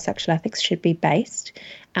on which our sexual ethics should be based,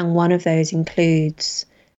 and one of those includes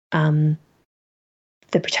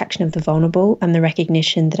the protection of the vulnerable and the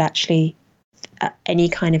recognition that actually any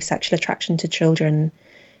kind of sexual attraction to children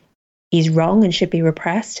is wrong and should be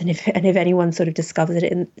repressed. And if anyone sort of discovers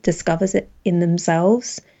it in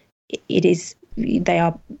themselves, they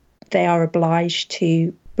are obliged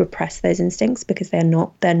to repress those instincts because they're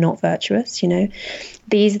not virtuous.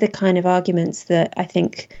 These are the kind of arguments that I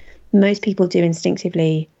think most people do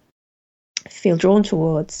instinctively feel drawn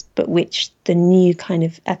towards, but which the new kind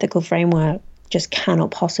of ethical framework just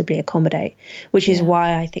cannot possibly accommodate, which is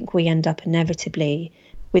why I think we end up inevitably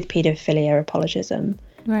with paedophilia apologism,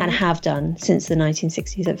 and have done since the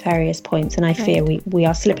 1960s at various points. And I fear we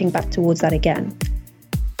are slipping back towards that again.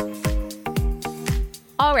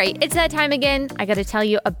 All right, it's that time again. I got to tell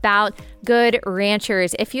you about Good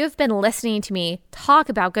Ranchers. If you've been listening to me talk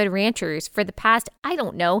about Good Ranchers for the past,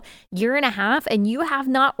 year and a half, and you have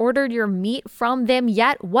not ordered your meat from them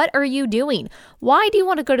yet, what are you doing? Why do you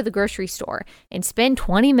want to go to the grocery store and spend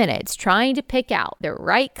 20 minutes trying to pick out the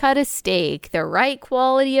right cut of steak, the right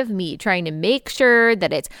quality of meat, trying to make sure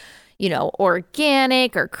that it's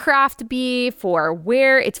organic or craft beef or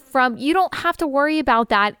where it's from? You don't have to worry about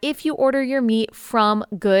that if you order your meat from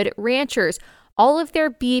Good Ranchers. All of their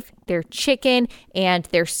beef, their chicken, and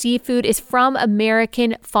their seafood is from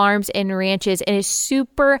American farms and ranches and is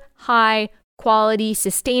super high quality,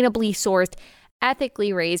 sustainably sourced,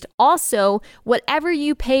 ethically raised. Also, whatever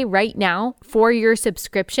you pay right now for your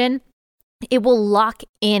subscription, it will lock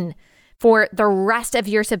in for the rest of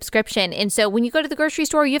your subscription. And so when you go to the grocery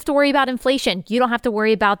store, you have to worry about inflation. You don't have to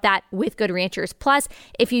worry about that with Good Ranchers. Plus,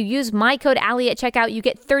 if you use my code Allie at checkout, you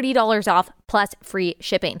get $30 off plus free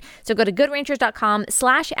shipping. So go to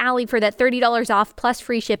goodranchers.com/Allie for that $30 off plus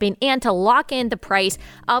free shipping and to lock in the price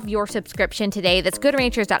of your subscription today. That's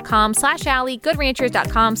goodranchers.com/Allie,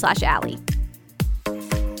 goodranchers.com/Allie.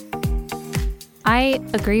 I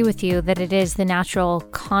agree with you that it is the natural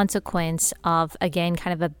consequence of, again,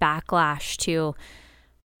 kind of a backlash to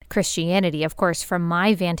Christianity. Of course, from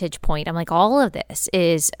my vantage point, I'm like, all of this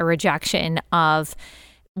is a rejection of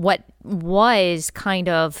what was kind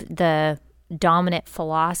of the dominant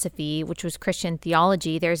philosophy, which was Christian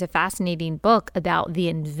theology. There's a fascinating book about the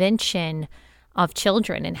invention of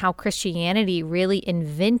children and how Christianity really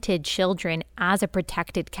invented children as a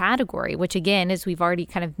protected category, which again, as we've already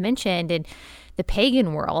kind of mentioned, in the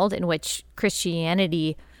pagan world in which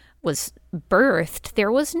Christianity was birthed, there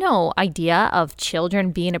was no idea of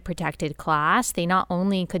children being a protected class. They not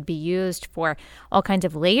only could be used for all kinds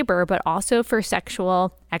of labor, but also for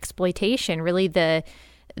sexual exploitation. Really, the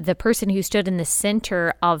person who stood in the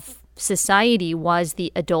center of society was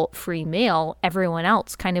the adult free male. Everyone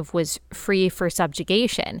else kind of was free for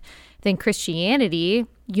subjugation. Then Christianity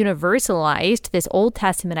universalized this Old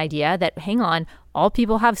Testament idea that, hang on, all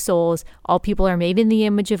people have souls, all people are made in the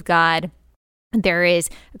image of God. There is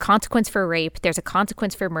a consequence for rape, there's a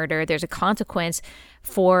consequence for murder, there's a consequence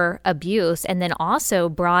for abuse, and then also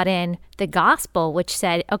brought in the gospel, which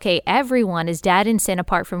said, okay, everyone is dead in sin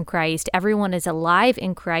apart from Christ. Everyone is alive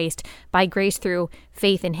in Christ by grace through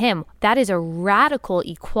faith in him. That is a radical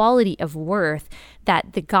equality of worth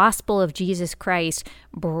that the gospel of Jesus Christ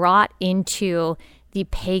brought into the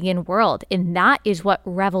pagan world. And that is what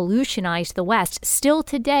revolutionized the West. Still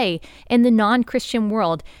today, in the non-Christian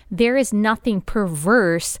world, there is nothing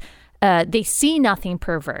perverse. They see nothing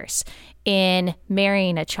perverse in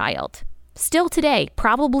marrying a child. Still today,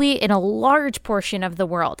 probably in a large portion of the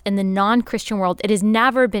world, in the non-Christian world, it has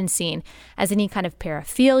never been seen as any kind of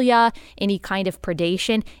paraphilia, any kind of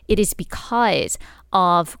predation. It is because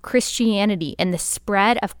of Christianity and the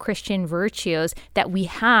spread of Christian virtues that we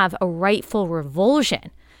have a rightful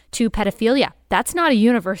revulsion to pedophilia. That's not a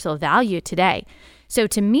universal value today. So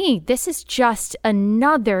to me, this is just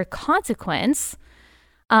another consequence,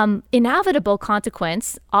 inevitable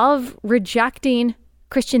consequence of rejecting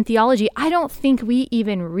Christian theology. I don't think we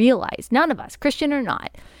even realize, none of us, Christian or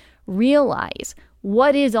not, realize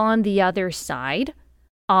what is on the other side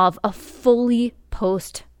of a fully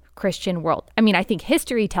post-Christian world. I mean, I think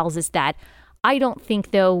history tells us that. I don't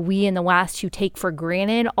think, though, we in the West who take for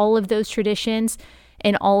granted all of those traditions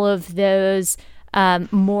and all of those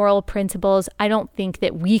moral principles, I don't think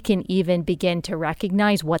that we can even begin to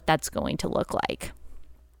recognize what that's going to look like.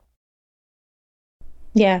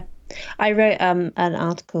 Yeah. I wrote an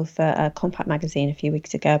article for Compact magazine a few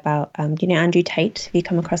weeks ago about, Andrew Tate. Have you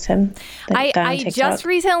come across him? I just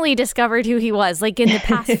recently discovered who he was, like in the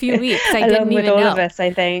past few weeks. I didn't even know. Along with all of us,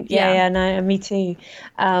 I think. Yeah, no, me too.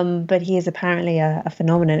 But he is apparently a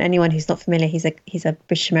phenomenon. Anyone who's not familiar, he's a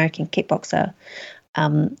British American kickboxer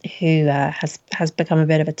who has become a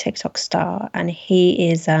bit of a TikTok star, and he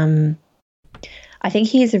is. I think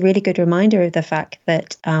he is a really good reminder of the fact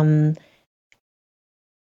that.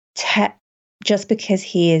 just because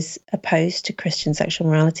he is opposed to Christian sexual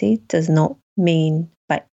morality does not mean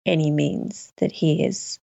by any means that he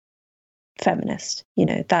is feminist.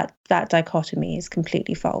 That dichotomy is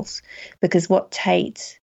completely false, because what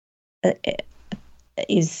Tate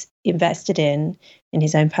is invested in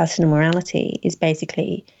his own personal morality is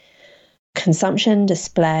basically consumption,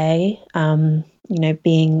 display,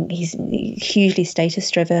 he's hugely status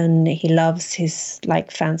driven. He loves his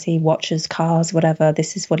fancy watches, cars, whatever.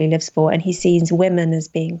 This is what he lives for. And he sees women as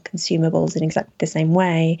being consumables in exactly the same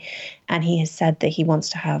way. And he has said that he wants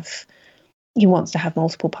to have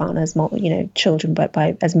multiple partners, children, but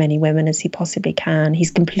by as many women as he possibly can.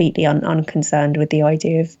 He's completely unconcerned with the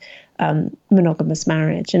idea of monogamous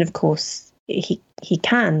marriage. And of course, he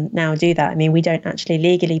can now do that. I mean, we don't actually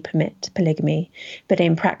legally permit polygamy, but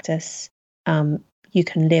in practice, you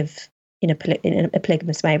can live in a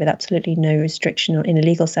polygamous way with absolutely no restriction in a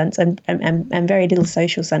legal sense, and very little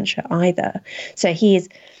social censure either. So he's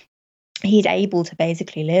able to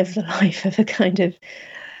basically live the life of a kind of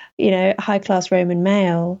high-class Roman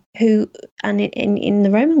male who, and in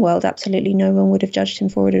the Roman world, absolutely no one would have judged him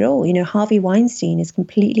for it at all. Harvey Weinstein is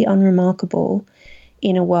completely unremarkable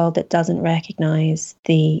in a world that doesn't recognize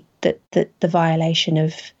the violation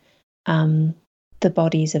of the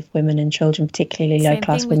bodies of women and children, particularly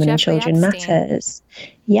low-class women and children, matters.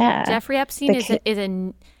 Yeah. Jeffrey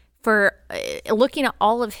Epstein for looking at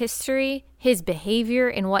all of history, his behavior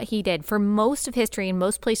and what he did for most of history in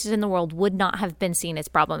most places in the world would not have been seen as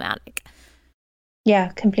problematic. Yeah,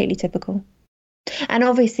 completely typical. And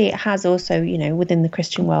obviously it has also, within the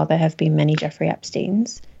Christian world, there have been many Jeffrey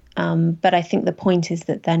Epsteins. But I think the point is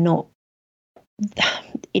that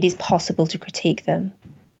it is possible to critique them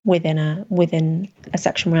within a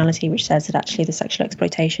sexual morality which says that actually the sexual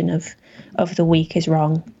exploitation of the weak is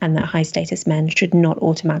wrong, and that high status men should not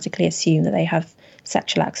automatically assume that they have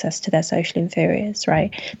sexual access to their social inferiors,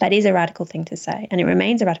 right? That is a radical thing to say, and it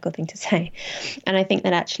remains a radical thing to say. And I think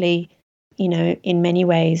that actually, in many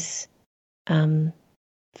ways,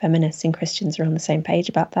 feminists and Christians are on the same page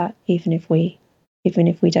about that, even if we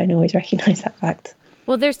don't always recognize that fact.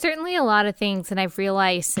 Well, there's certainly a lot of things, and I've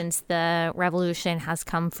realized since the revolution has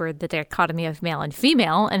come for the dichotomy of male and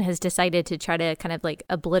female and has decided to try to kind of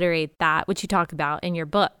obliterate that, which you talk about in your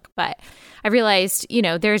book. But I realized,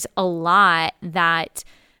 there's a lot that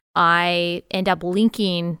I end up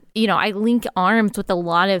linking, I link arms with a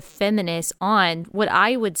lot of feminists on what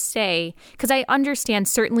I would say, because I understand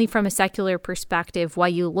certainly from a secular perspective why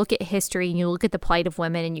you look at history and you look at the plight of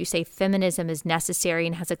women and you say feminism is necessary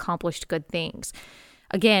and has accomplished good things.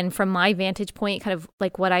 Again, from my vantage point, kind of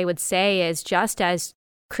what I would say is just as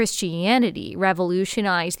Christianity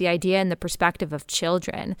revolutionized the idea and the perspective of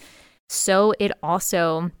children, so it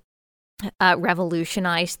also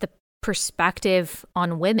revolutionized the perspective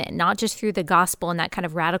on women, not just through the gospel and that kind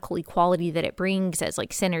of radical equality that it brings as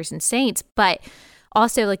sinners and saints, but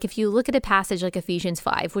also if you look at a passage like Ephesians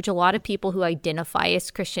 5, which a lot of people who identify as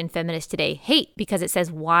Christian feminists today hate because it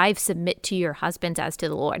says, wives, submit to your husbands as to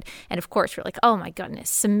the Lord. And of course, we're oh my goodness,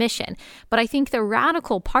 submission. But I think the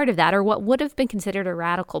radical part of that, or what would have been considered a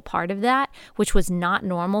radical part of that, which was not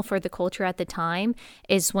normal for the culture at the time,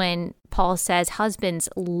 is when Paul says, husbands,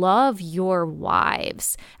 love your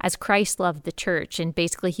wives as Christ loved the church. And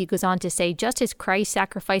basically he goes on to say, just as Christ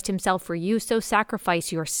sacrificed himself for you, so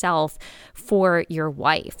sacrifice yourself for your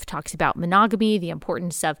wife. Talks about monogamy, the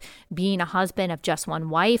importance of being a husband of just one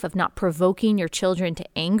wife, of not provoking your children to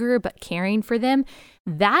anger, but caring for them.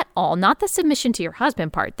 That all, not the submission to your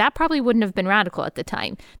husband part. That probably wouldn't have been radical at the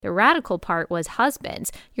time. The radical part was,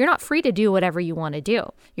 husbands, you're not free to do whatever you want to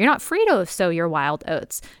do. You're not free to sow your wild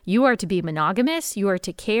oats. You are to be monogamous. You are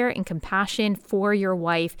to care and compassion for your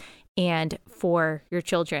wife and for your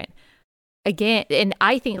children. Again, and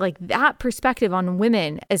I think that perspective on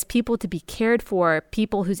women as people to be cared for,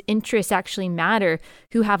 people whose interests actually matter,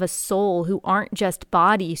 who have a soul, who aren't just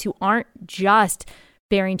bodies, who aren't just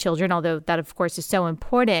bearing children, although that of course is so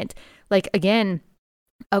important. Again,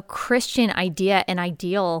 a Christian idea and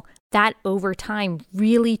ideal that over time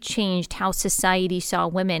really changed how society saw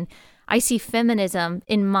women. I see feminism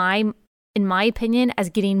in my opinion as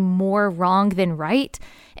getting more wrong than right,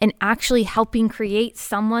 and actually helping create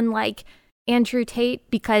someone like Andrew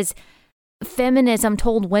Tate, because feminism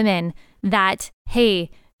told women that, hey,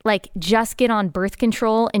 just get on birth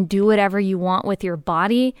control and do whatever you want with your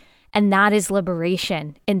body. And that is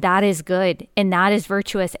liberation, and that is good, and that is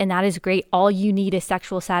virtuous, and that is great. All you need is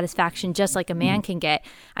sexual satisfaction, just like a man can get.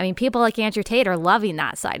 I mean, people like Andrew Tate are loving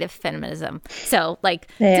that side of feminism. So,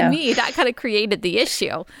 to me, that kind of created the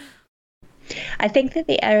issue. I think that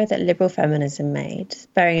the error that liberal feminism made,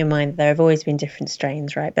 bearing in mind that there have always been different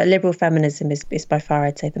strains, right? But liberal feminism is by far,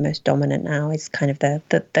 I'd say, the most dominant now. It's kind of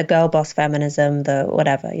the girl boss feminism, the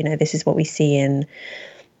whatever, this is what we see in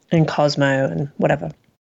Cosmo and whatever.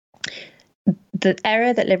 The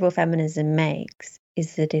error that liberal feminism makes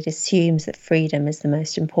is that it assumes that freedom is the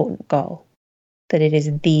most important goal, that it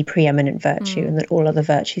is the preeminent virtue and that all other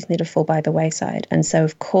virtues need to fall by the wayside. And so,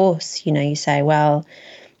 of course, you say, well,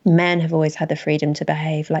 men have always had the freedom to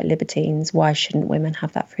behave like libertines. Why shouldn't women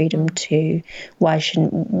have that freedom too? Why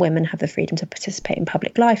shouldn't women have the freedom to participate in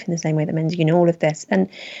public life in the same way that men do? All of this. And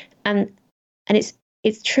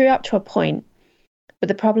it's true up to a point. But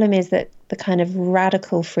the problem is that the kind of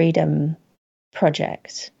radical freedom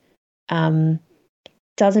project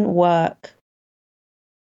doesn't work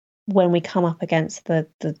when we come up against the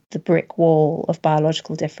brick wall of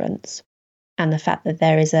biological difference and the fact that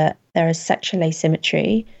there is sexual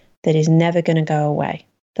asymmetry that is never going to go away.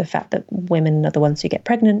 The fact that women are the ones who get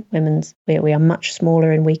pregnant, we are much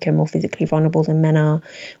smaller and weaker, more physically vulnerable than men are.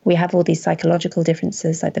 We have all these psychological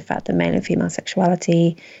differences, like the fact that male and female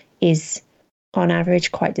sexuality is, on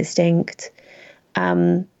average, quite distinct.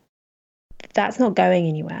 That's not going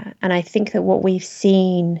anywhere. And I think that what we've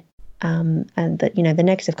seen and that, the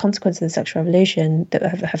negative consequences of the sexual revolution that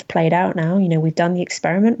have played out now, we've done the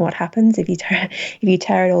experiment. What happens if you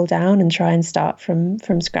tear it all down and try and start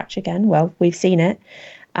from scratch again? Well, we've seen it.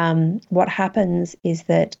 What happens is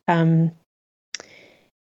that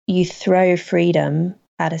you throw freedom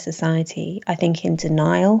at a society, I think, in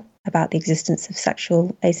denial about the existence of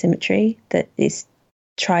sexual asymmetry that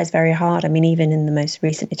tries very hard. I mean, even in the most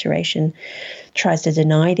recent iteration, tries to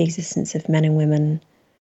deny the existence of men and women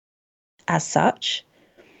as such.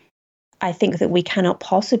 I think that we cannot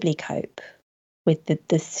possibly cope with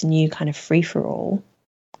this new kind of free-for-all,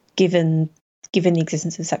 given the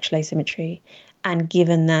existence of sexual asymmetry, and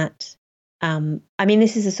given that,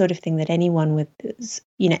 this is the sort of thing that anyone on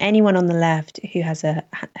the left who has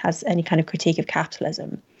any kind of critique of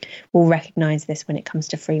capitalism will recognize this when it comes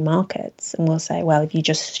to free markets, and will say, well, if you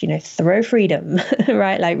just throw freedom,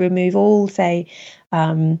 right, like remove all, say,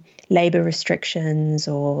 labor restrictions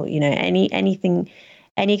or anything,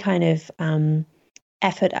 any kind of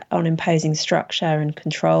effort on imposing structure and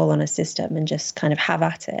control on a system, and just kind of have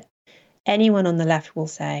at it. Anyone on the left will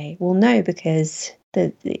say, well, no, because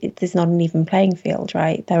there's not an even playing field,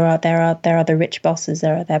 right? There are the rich bosses,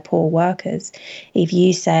 there are their poor workers. If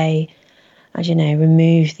you say,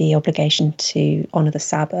 remove the obligation to honour the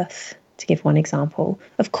Sabbath, to give one example,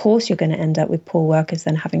 of course you're going to end up with poor workers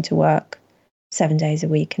then having to work 7 days a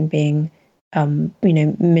week and being,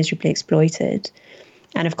 miserably exploited.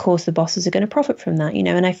 And of course the bosses are going to profit from that,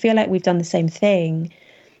 and I feel like we've done the same thing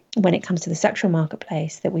when it comes to the sexual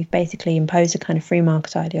marketplace, that we've basically imposed a kind of free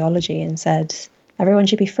market ideology and said everyone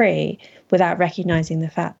should be free, without recognizing the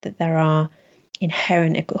fact that there are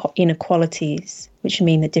inherent inequalities, which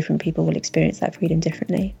mean that different people will experience that freedom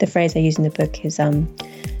differently. The phrase I use in the book is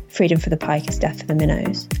freedom for the pike is death for the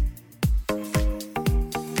minnows.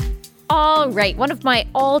 All right, one of my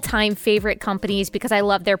all-time favorite companies, because I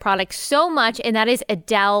love their products so much, and that is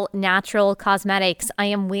Adele Natural Cosmetics. I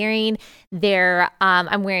am wearing their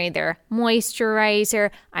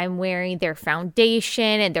moisturizer, I'm wearing their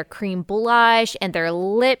foundation and their cream blush and their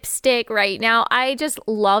lipstick right now. I just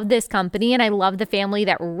love this company, and I love the family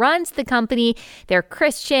that runs the company. They're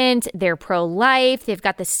Christians, they're pro-life, they've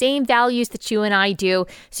got the same values that you and I do,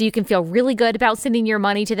 so you can feel really good about sending your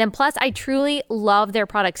money to them. Plus, I truly love their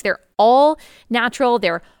products. They're all natural,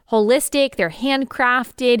 they're holistic, they're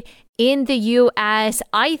handcrafted in the US.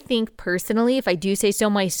 I think personally, if I do say so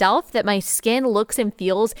myself, that my skin looks and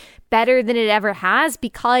feels better than it ever has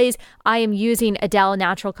because I am using Adele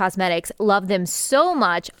Natural Cosmetics. Love them so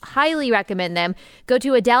much. Highly recommend them. Go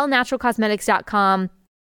to AdeleNaturalCosmetics.com.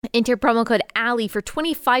 Enter promo code Allie for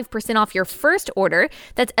 25% off your first order.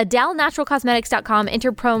 That's AdeleNaturalCosmetics.com.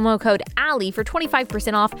 Enter promo code Allie for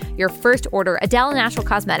 25% off your first order.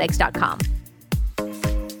 AdeleNaturalCosmetics.com.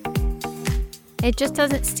 It just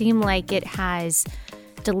doesn't seem like it has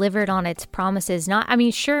delivered on its promises.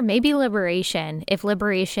 Sure, maybe liberation. If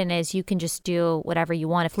liberation is you can just do whatever you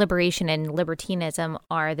want. If liberation and libertinism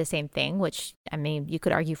are the same thing, which, you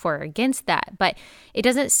could argue for or against that. But it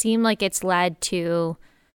doesn't seem like it's led to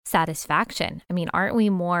satisfaction. Aren't we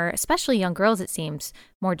more, especially young girls, it seems,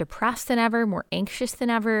 more depressed than ever, more anxious than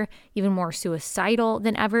ever, even more suicidal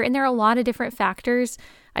than ever? And there are a lot of different factors,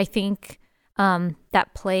 I think,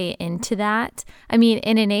 that play into that. I mean,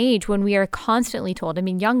 in an age when we are constantly told, I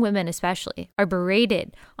mean, young women especially are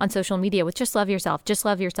berated on social media with just love yourself, just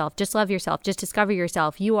love yourself, just love yourself, just discover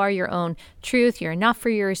yourself. You are your own truth. You're enough for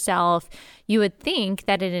yourself. You would think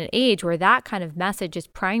that in an age where that kind of message is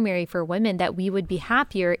primary for women, that we would be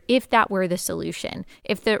happier if that were the solution.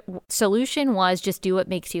 If the solution was just do what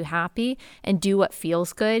makes you happy and do what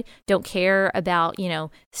feels good, don't care about,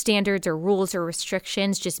 standards or rules or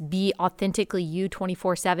restrictions, just be authentically you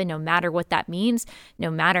 24/7, no matter what that means,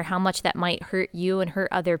 no matter how much that might hurt you and hurt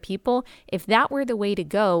other people. If that were the way to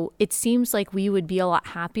go, it seems like we would be a lot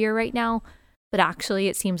happier right now. But actually,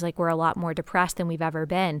 it seems like we're a lot more depressed than we've ever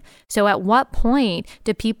been. So at what point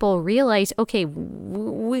do people realize, okay,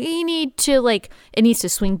 we need to it needs to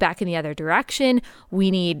swing back in the other direction. We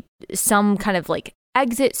need some kind of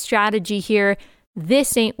exit strategy here.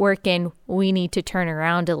 This ain't working. We need to turn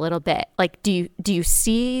around a little bit. Do you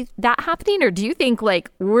see that happening? Or do you think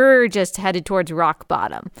we're just headed towards rock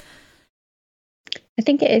bottom? I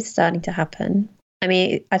think it is starting to happen. I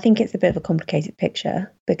mean, I think it's a bit of a complicated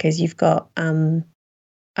picture because you've got,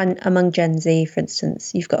 among Gen Z, for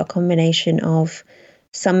instance, you've got a combination of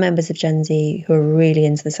some members of Gen Z who are really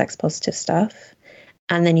into the sex positive stuff.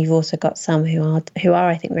 And then you've also got some who are,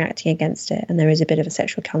 I think, reacting against it. And there is a bit of a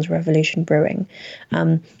sexual counter-revolution brewing.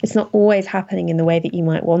 It's not always happening in the way that you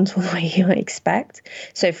might want or the way you might expect.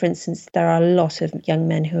 So, for instance, there are a lot of young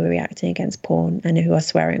men who are reacting against porn and who are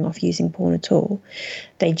swearing off using porn at all.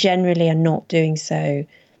 They generally are not doing so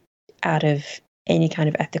out of any kind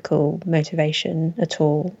of ethical motivation at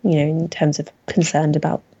all, in terms of concerned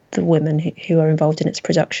about the women who are involved in its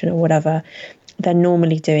production or whatever. They're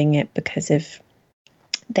normally doing it because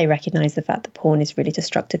they recognize the fact that porn is really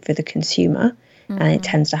destructive for the consumer, and it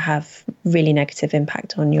tends to have really negative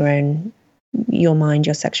impact on your mind,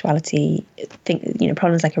 your sexuality.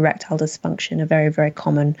 Problems like erectile dysfunction are very, very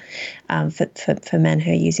common for men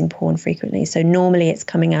who are using porn frequently. So normally it's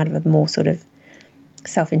coming out of a more sort of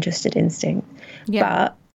self-interested instinct. Yeah.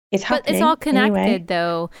 But it's happening. But it's all connected, anyway.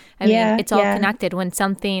 Though. I mean, it's all connected. When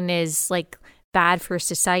something is bad for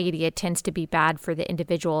society, it tends to be bad for the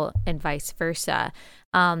individual and vice versa.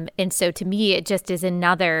 And so to me, it just is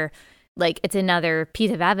another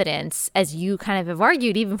piece of evidence, as you kind of have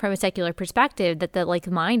argued, even from a secular perspective, that the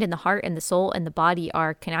mind and the heart and the soul and the body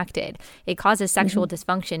are connected. It causes sexual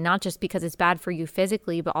dysfunction, not just because it's bad for you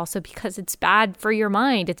physically, but also because it's bad for your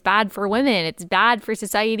mind. It's bad for women. It's bad for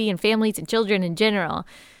society and families and children in general.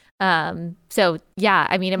 So yeah,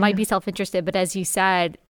 I mean, it might be self-interested, but as you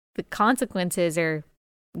said, the consequences are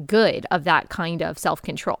good of that kind of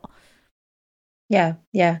self-control. Yeah.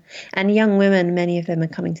 And young women, many of them are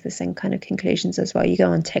coming to the same kind of conclusions as well. You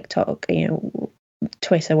go on TikTok,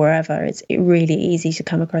 Twitter, wherever, it's really easy to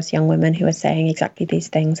come across young women who are saying exactly these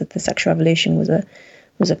things, that the sexual revolution was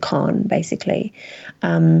a con, basically.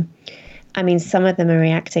 I mean, some of them are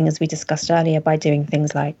reacting, as we discussed earlier, by doing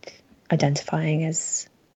things like identifying as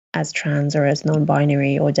trans or as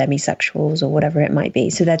non-binary or demisexuals or whatever it might be.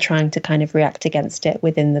 So they're trying to kind of react against it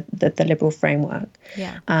within the liberal framework.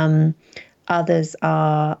 Yeah. Others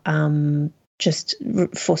are just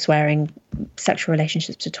forswearing sexual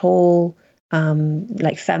relationships at all.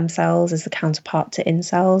 Like femcells is the counterpart to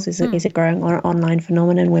incels, is a growing online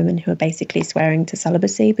phenomenon. Women who are basically swearing to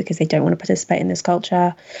celibacy because they don't want to participate in this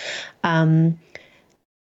culture. But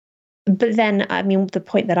then, I mean, the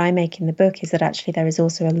point that I make in the book is that actually there is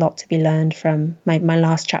also a lot to be learned from my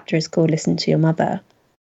last chapter is called Listen to Your Mother,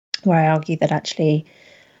 where I argue that actually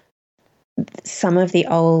some of the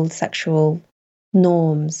old sexual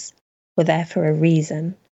norms were there for a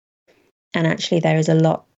reason. And actually there is a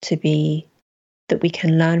lot that we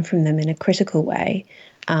can learn from them in a critical way.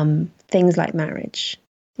 Things like marriage,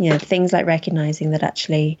 things like recognizing that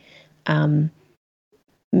actually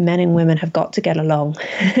men and women have got to get along,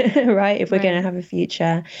 right? If we're going to have a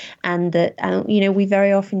future, and that, we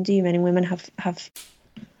very often do. Men and women have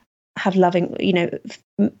loving,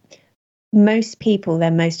 most people, their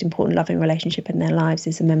most important loving relationship in their lives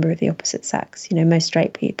is a member of the opposite sex. Most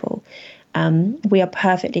straight people, we are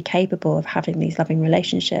perfectly capable of having these loving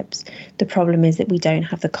relationships. The problem is that we don't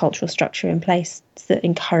have the cultural structure in place that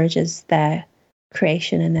encourages their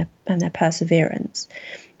creation and their perseverance.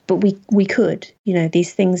 But we could,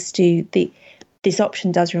 these things this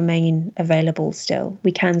option does remain available still.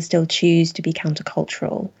 We can still choose to be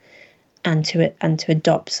countercultural and to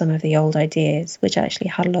adopt some of the old ideas, which actually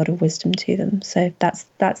had a lot of wisdom to them. So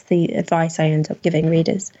that's the advice I end up giving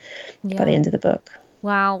readers by the end of the book.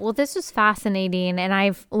 Wow. Well, this was fascinating, and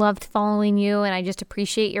I've loved following you, and I just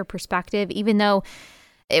appreciate your perspective, even though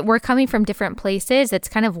we're coming from different places. That's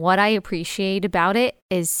kind of what I appreciate about it,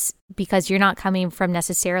 is because you're not coming from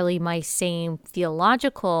necessarily my same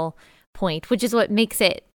theological point, which is what makes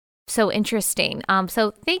it so interesting.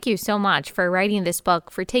 So thank you so much for writing this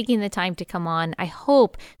book, for taking the time to come on. I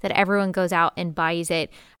hope that everyone goes out and buys it.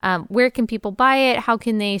 Where can people buy it? How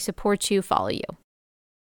can they support you, follow you?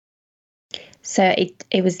 So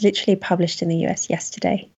it was literally published in the US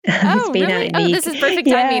yesterday. Oh, really? This is perfect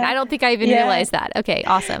timing. Yeah. I don't think I even realized that. Okay,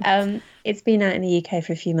 awesome. It's been out in the UK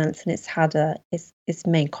for a few months, and it's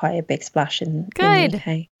made quite a big splash in the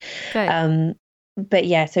UK. Good. But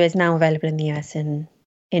yeah, so it's now available in the US in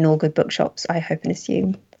all good bookshops, I hope and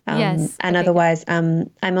assume. Yes. And otherwise,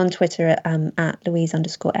 I'm on Twitter at Louise_M_Perry.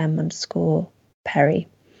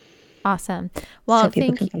 Awesome. Well, so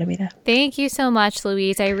people can follow me there. Thank you so much,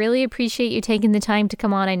 Louise. I really appreciate you taking the time to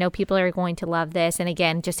come on. I know people are going to love this. And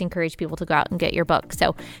again, just encourage people to go out and get your book.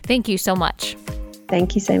 So thank you so much.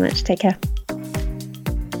 Thank you so much. Take care.